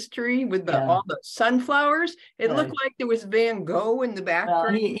Black history with all the sunflowers. It looked like there was Van Gogh in the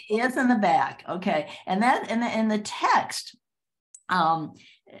background. Well, he is in the back. Okay. And that in the text,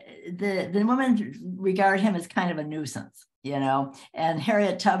 the women regard him as kind of a nuisance, you know, and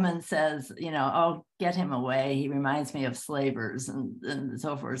Harriet Tubman says, you know, oh, get him away. He reminds me of slavers and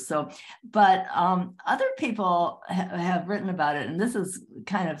so forth. So, but other people have written about it. And this is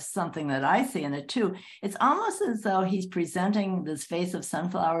kind of something that I see in it too. It's almost as though he's presenting this vase of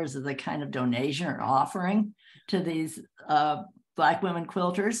sunflowers as a kind of donation or offering to these Black women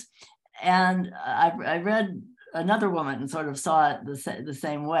quilters. And I read another woman sort of saw it the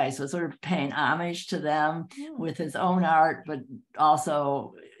same way. So sort of paying homage to them with his own art, but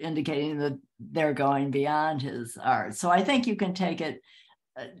also indicating that they're going beyond his art. So I think you can take it,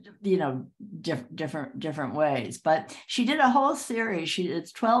 you know, different ways. But she did a whole series.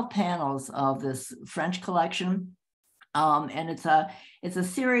 It's 12 panels of this French collection. And it's a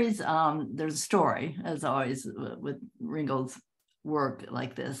series. There's a story, as always, with Ringgold's work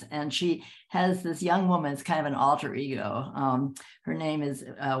like this. And she has this young woman, it's kind of an alter ego. Her name is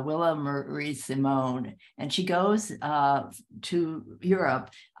Willa Marie Simone, and she goes to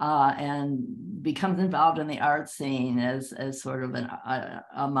Europe and becomes involved in the art scene as sort of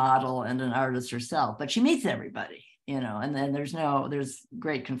a model and an artist herself. But she meets everybody, and then there's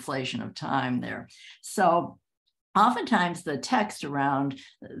great conflation of time there. So oftentimes the text around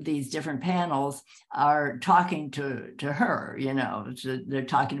these different panels are talking to her, they're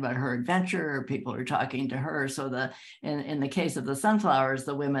talking about her adventure, people are talking to her. So in the case of the sunflowers,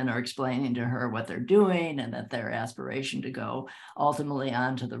 the women are explaining to her what they're doing and that their aspiration to go ultimately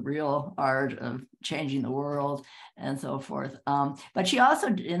on to the real art of changing the world and so forth. But she also,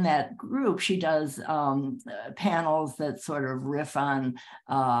 in that group, she does panels that sort of riff on,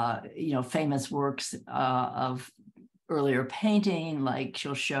 famous works of earlier painting. Like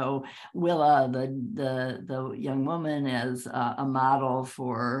she'll show Willa, the young woman, as a model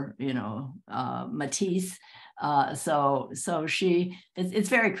for Matisse. So she it's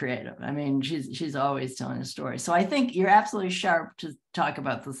very creative. I mean, she's always telling a story. So I think you're absolutely sharp to talk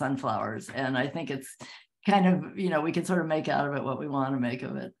about the sunflowers, and I think it's kind of we can sort of make out of it what we want to make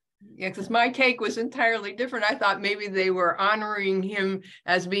of it. Yeah, because my take was entirely different. I thought maybe they were honoring him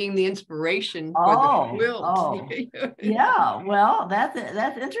as being the inspiration for the quilt. Oh. Yeah, well, that's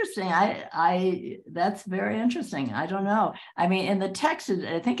interesting. That's very interesting. I don't know. I mean, in the text,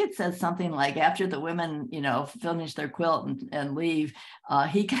 I think it says something like after the women, finish their quilt and leave,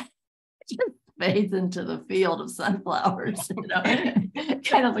 he just fades into the field of sunflowers.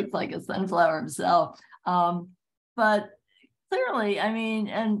 Kind of looks like a sunflower himself. But clearly, I mean,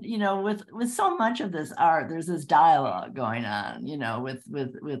 and with so much of this art, there's this dialogue going on,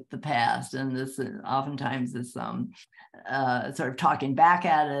 with the past, and this oftentimes this sort of talking back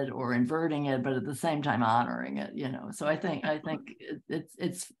at it or inverting it, but at the same time honoring it, So I think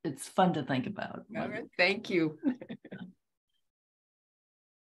it's fun to think about. All right, thank you.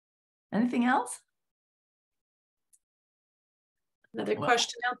 Anything else? Another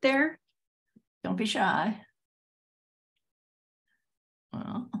question out there? Don't be shy.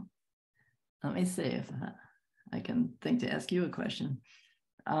 Well, let me see if I can think to ask you a question.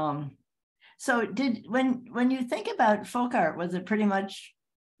 So when you think about folk art, was it pretty much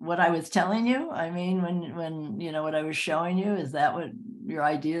what I was telling you? I mean, when what I was showing you, is that what your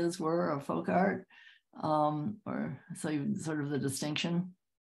ideas were of folk art? Or so sort of the distinction?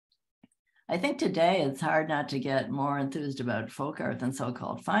 I think today it's hard not to get more enthused about folk art than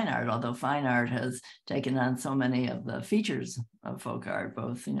so-called fine art, although fine art has taken on so many of the features of folk art,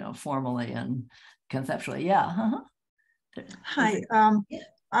 both formally and conceptually. Yeah. Hi,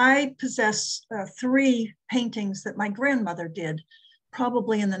 I possess 3 paintings that my grandmother did,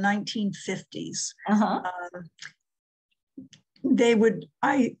 probably in the 1950s. They would,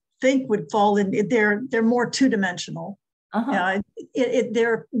 I think, would fall in. They're more two-dimensional.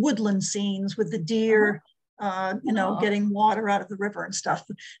 They're woodland scenes with the deer, getting water out of the river and stuff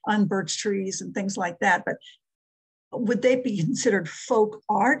on birch trees and things like that. But would they be considered folk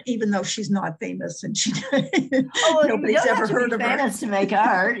art, even though she's not famous and she nobody's ever heard of her? Famous to make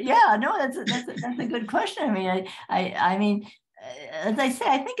art. Yeah, no, that's a good question. I mean, I mean, as I say,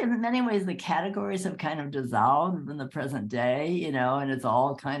 I think in many ways the categories have kind of dissolved in the present day, and it's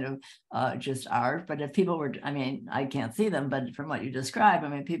all kind of just art. But if people were, I mean, I can't see them, but from what you describe, I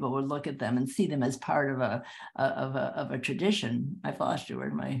mean, people would look at them and see them as part of a tradition. I've lost you.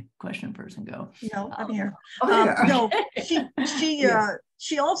 Where'd my question person go? No, I'm here. No,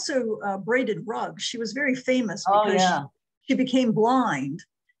 she also braided rugs. She was very famous because she became blind,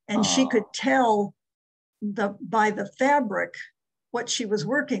 and she could tell by the fabric what she was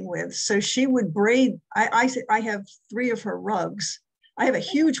working with. So she would braid. I have 3 of her rugs. I have a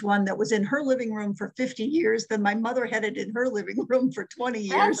huge one that was in her living room for 50 years. Then my mother had it in her living room for 20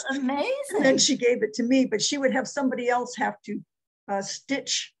 years. That's amazing. And then she gave it to me, but she would have somebody else have to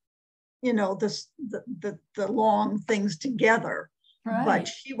stitch, the long things together. Right. But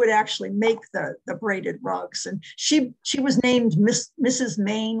she would actually make the braided rugs. And she was named Mrs.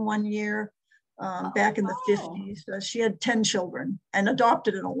 Maine one year. Back in the 50s. She had 10 children and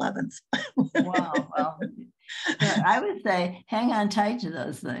adopted an 11th. Wow. Well, I would say hang on tight to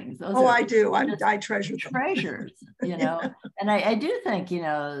those things. I do. I treasure them. Treasures, And I do think,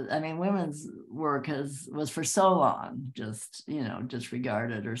 I mean, women's work was for so long just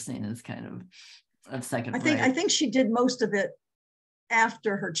disregarded or seen as kind of second rate. I think she did most of it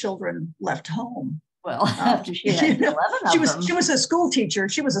after her children left home. Well, after she had 11 of them. She was a school teacher.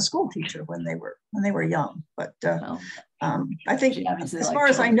 She was a school teacher when they were young. But I think, as far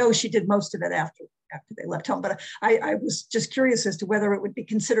as I know, she did most of it after they left home. But I was just curious as to whether it would be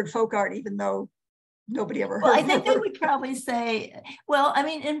considered folk art, even though nobody ever heard Well, I of think her. they would probably say, well, I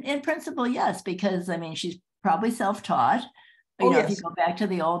mean, in principle, yes, because I mean, she's probably self-taught. You know, if you go back to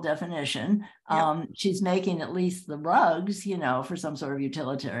the old definition, she's making at least the rugs, you know, for some sort of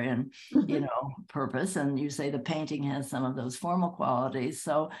utilitarian, you know, purpose. And you say the painting has some of those formal qualities.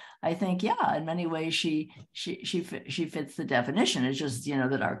 So I think, yeah, in many ways, she fits the definition. It's just, you know,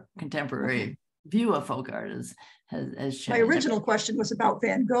 that our contemporary view of folk art has changed. My original question was about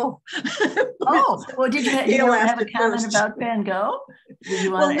Van Gogh. Oh, well, did you have a comment about Van Gogh? Did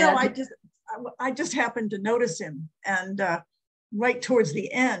you want well, no, I just happened to notice him, and right towards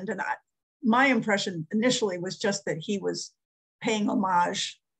the end, and my impression initially was just that he was paying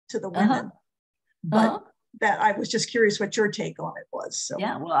homage to the women, but that I was just curious what your take on it was. So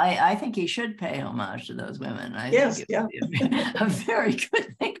yeah, well, I think he should pay homage to those women. I think it would be a very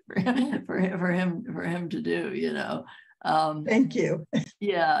good thing for him to do. You know. Thank you.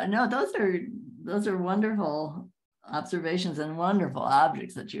 Yeah, no, those are wonderful observations and wonderful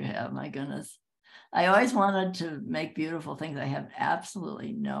objects that you have. My goodness. I always wanted to make beautiful things. I have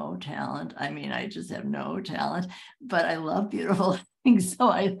absolutely no talent. I mean, I just have no talent, but I love beautiful things. So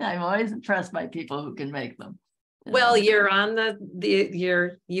I'm always impressed by people who can make them. Well, you're on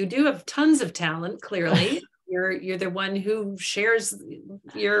you do have tons of talent, clearly. You're the one who shares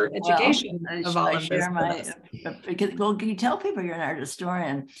your education of all of this. Because, well, you tell people you're an art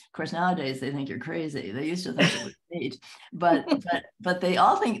historian. Of course, nowadays they think you're crazy. They used to think it was neat, but they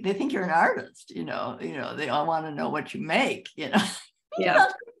think you're an artist. You know, they all want to know what you make. You know. Yeah.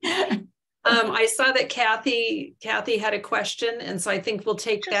 I saw that Kathy had a question, and so I think we'll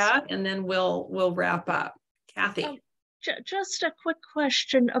take that, and then we'll wrap up. Kathy, just a quick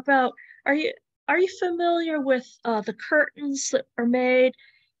question about Are you familiar with the curtains that are made,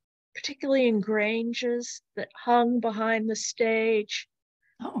 particularly in granges, that hung behind the stage?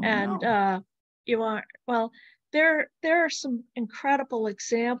 Oh, and no. You are, well, there are some incredible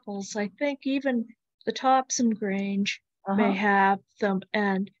examples. I think even the Thompson Grange may have them,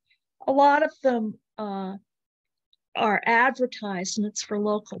 and a lot of them are advertised, and it's for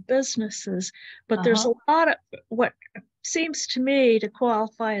local businesses. But there's a lot of what seems to me to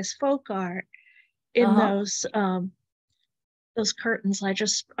qualify as folk art in those curtains. I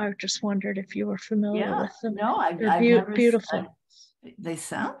just wondered if you were familiar with them. No, I've never. Beautiful. They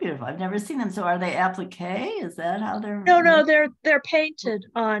sound beautiful. I've never seen them. So are they applique? Is that how they're? No, they're painted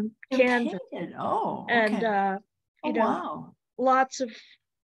on canvas. Painted. Oh, okay. And you know, wow. Lots of.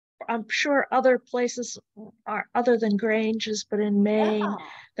 I'm sure other places are other than Granges, but in Maine,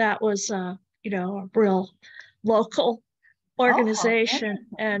 that was you know, a real local organization,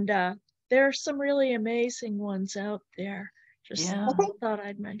 and there are some really amazing ones out there. Just thought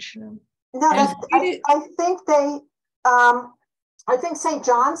I'd mention them. No, I think they, I think St.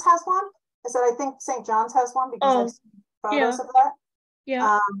 John's has one. I think St. John's has one because I've seen photos of that.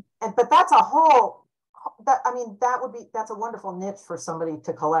 Yeah. But that's a whole, that's a wonderful niche for somebody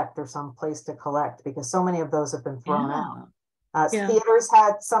to collect or some place to collect, because so many of those have been thrown out. Theaters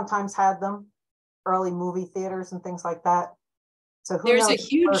sometimes had them, early movie theaters and things like that. So there's a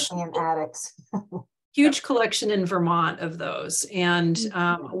huge in attics. huge collection in Vermont of those. And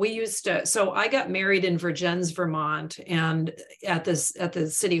we used to, so I got married in Vergennes, Vermont, and at the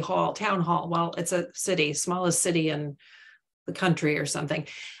city hall, town hall. Well, it's a city, smallest city in the country or something.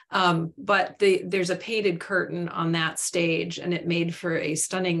 But there's a painted curtain on that stage, and it made for a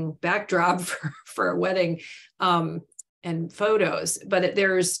stunning backdrop for a wedding and photos. But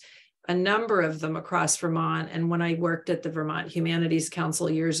there's a number of them across Vermont. And when I worked at the Vermont Humanities Council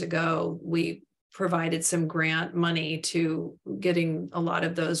years ago, we provided some grant money to getting a lot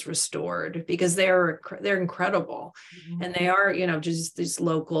of those restored, because they're incredible. And they are, you know, just these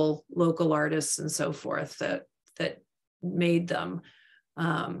local artists and so forth that made them,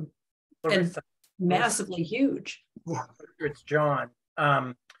 and massively huge. Yeah, it's John.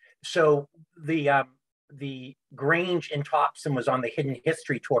 So the Grange in Thompson was on the Hidden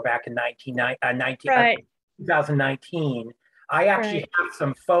History Tour back in 2019. I actually have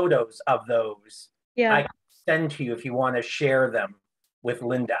some photos of those. Yeah. I can send to you if you want to share them with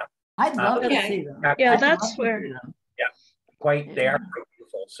Linda. I'd love to see them. Yeah, that's where. Yeah, they are quite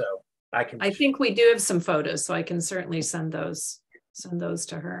beautiful. So I think we do have some photos, so I can certainly send those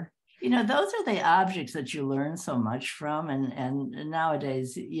to her. You know, those are the objects that you learn so much from. And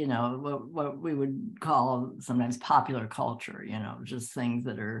nowadays, you know, what we would call sometimes popular culture, you know, just things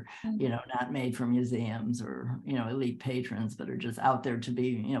that are, you know, not made for museums or, you know, elite patrons, but are just out there to be,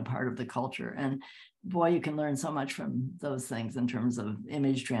 you know, part of the culture. And boy, you can learn so much from those things in terms of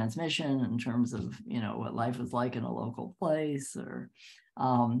image transmission, in terms of, you know, what life was like in a local place, or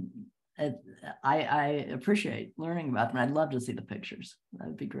I appreciate learning about them. I'd love to see the pictures.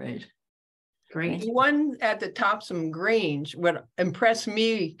 That'd be great. Great. The one at the Topsom Grange, what impressed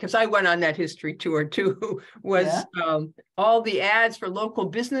me, because I went on that history tour too, was all the ads for local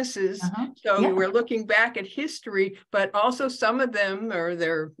businesses. So we're looking back at history, but also some of them, or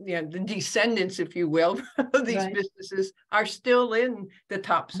their, you know, the descendants, if you will, of these businesses are still in the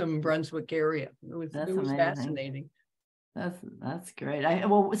Topsom, Brunswick area. It was fascinating. That's great.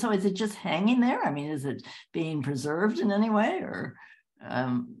 Well, so is it just hanging there? I mean, is it being preserved in any way, or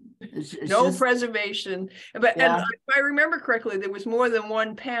it's no just preservation? But and if I remember correctly, there was more than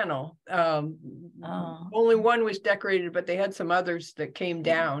one panel. Only one was decorated, but they had some others that came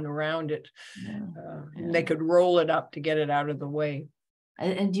down around it. And they could roll it up to get it out of the way.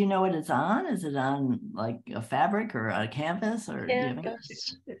 And do you know what it's on? Is it on like a fabric or a canvas, or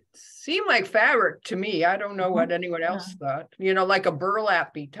it seemed like fabric to me. I don't know what anyone else thought. You know, like a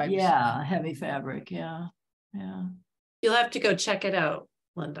burlappy type. Heavy fabric. Yeah. You'll have to go check it out,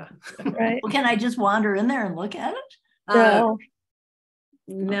 Linda. Right. Well, can I just wander in there and look at it?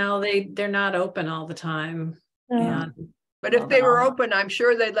 No, they're not open all the time. But if they were open, I'm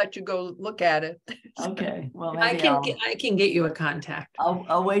sure they'd let you go look at it. Okay. Well, I can get you a contact.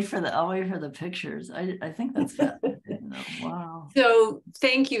 I'll wait for the pictures. I think that's fascinating. Wow. So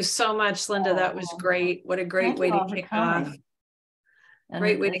thank you so much, Linda. That was great. What a great way to kick off.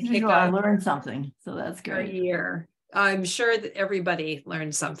 Great way to kick off. I learned something, so that's great. Our year. I'm sure that everybody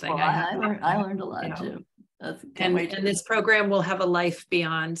learned something. Well, I learned a lot too. And this program will have a life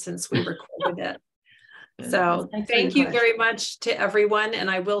beyond, since we recorded it. So thank you very much to everyone.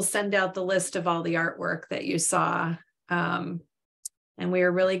 And I will send out the list of all the artwork that you saw. And we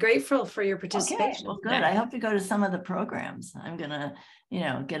are really grateful for your participation. Okay, well, good. I hope to go to some of the programs. I'm going to, you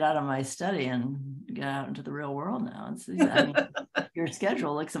know, get out of my study and get out into the real world now. I mean, your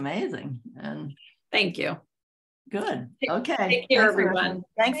schedule looks amazing. And thank you. Good. Okay. Take care, everyone.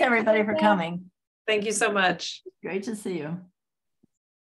 Thanks everybody for coming. Thank you so much. Great to see you.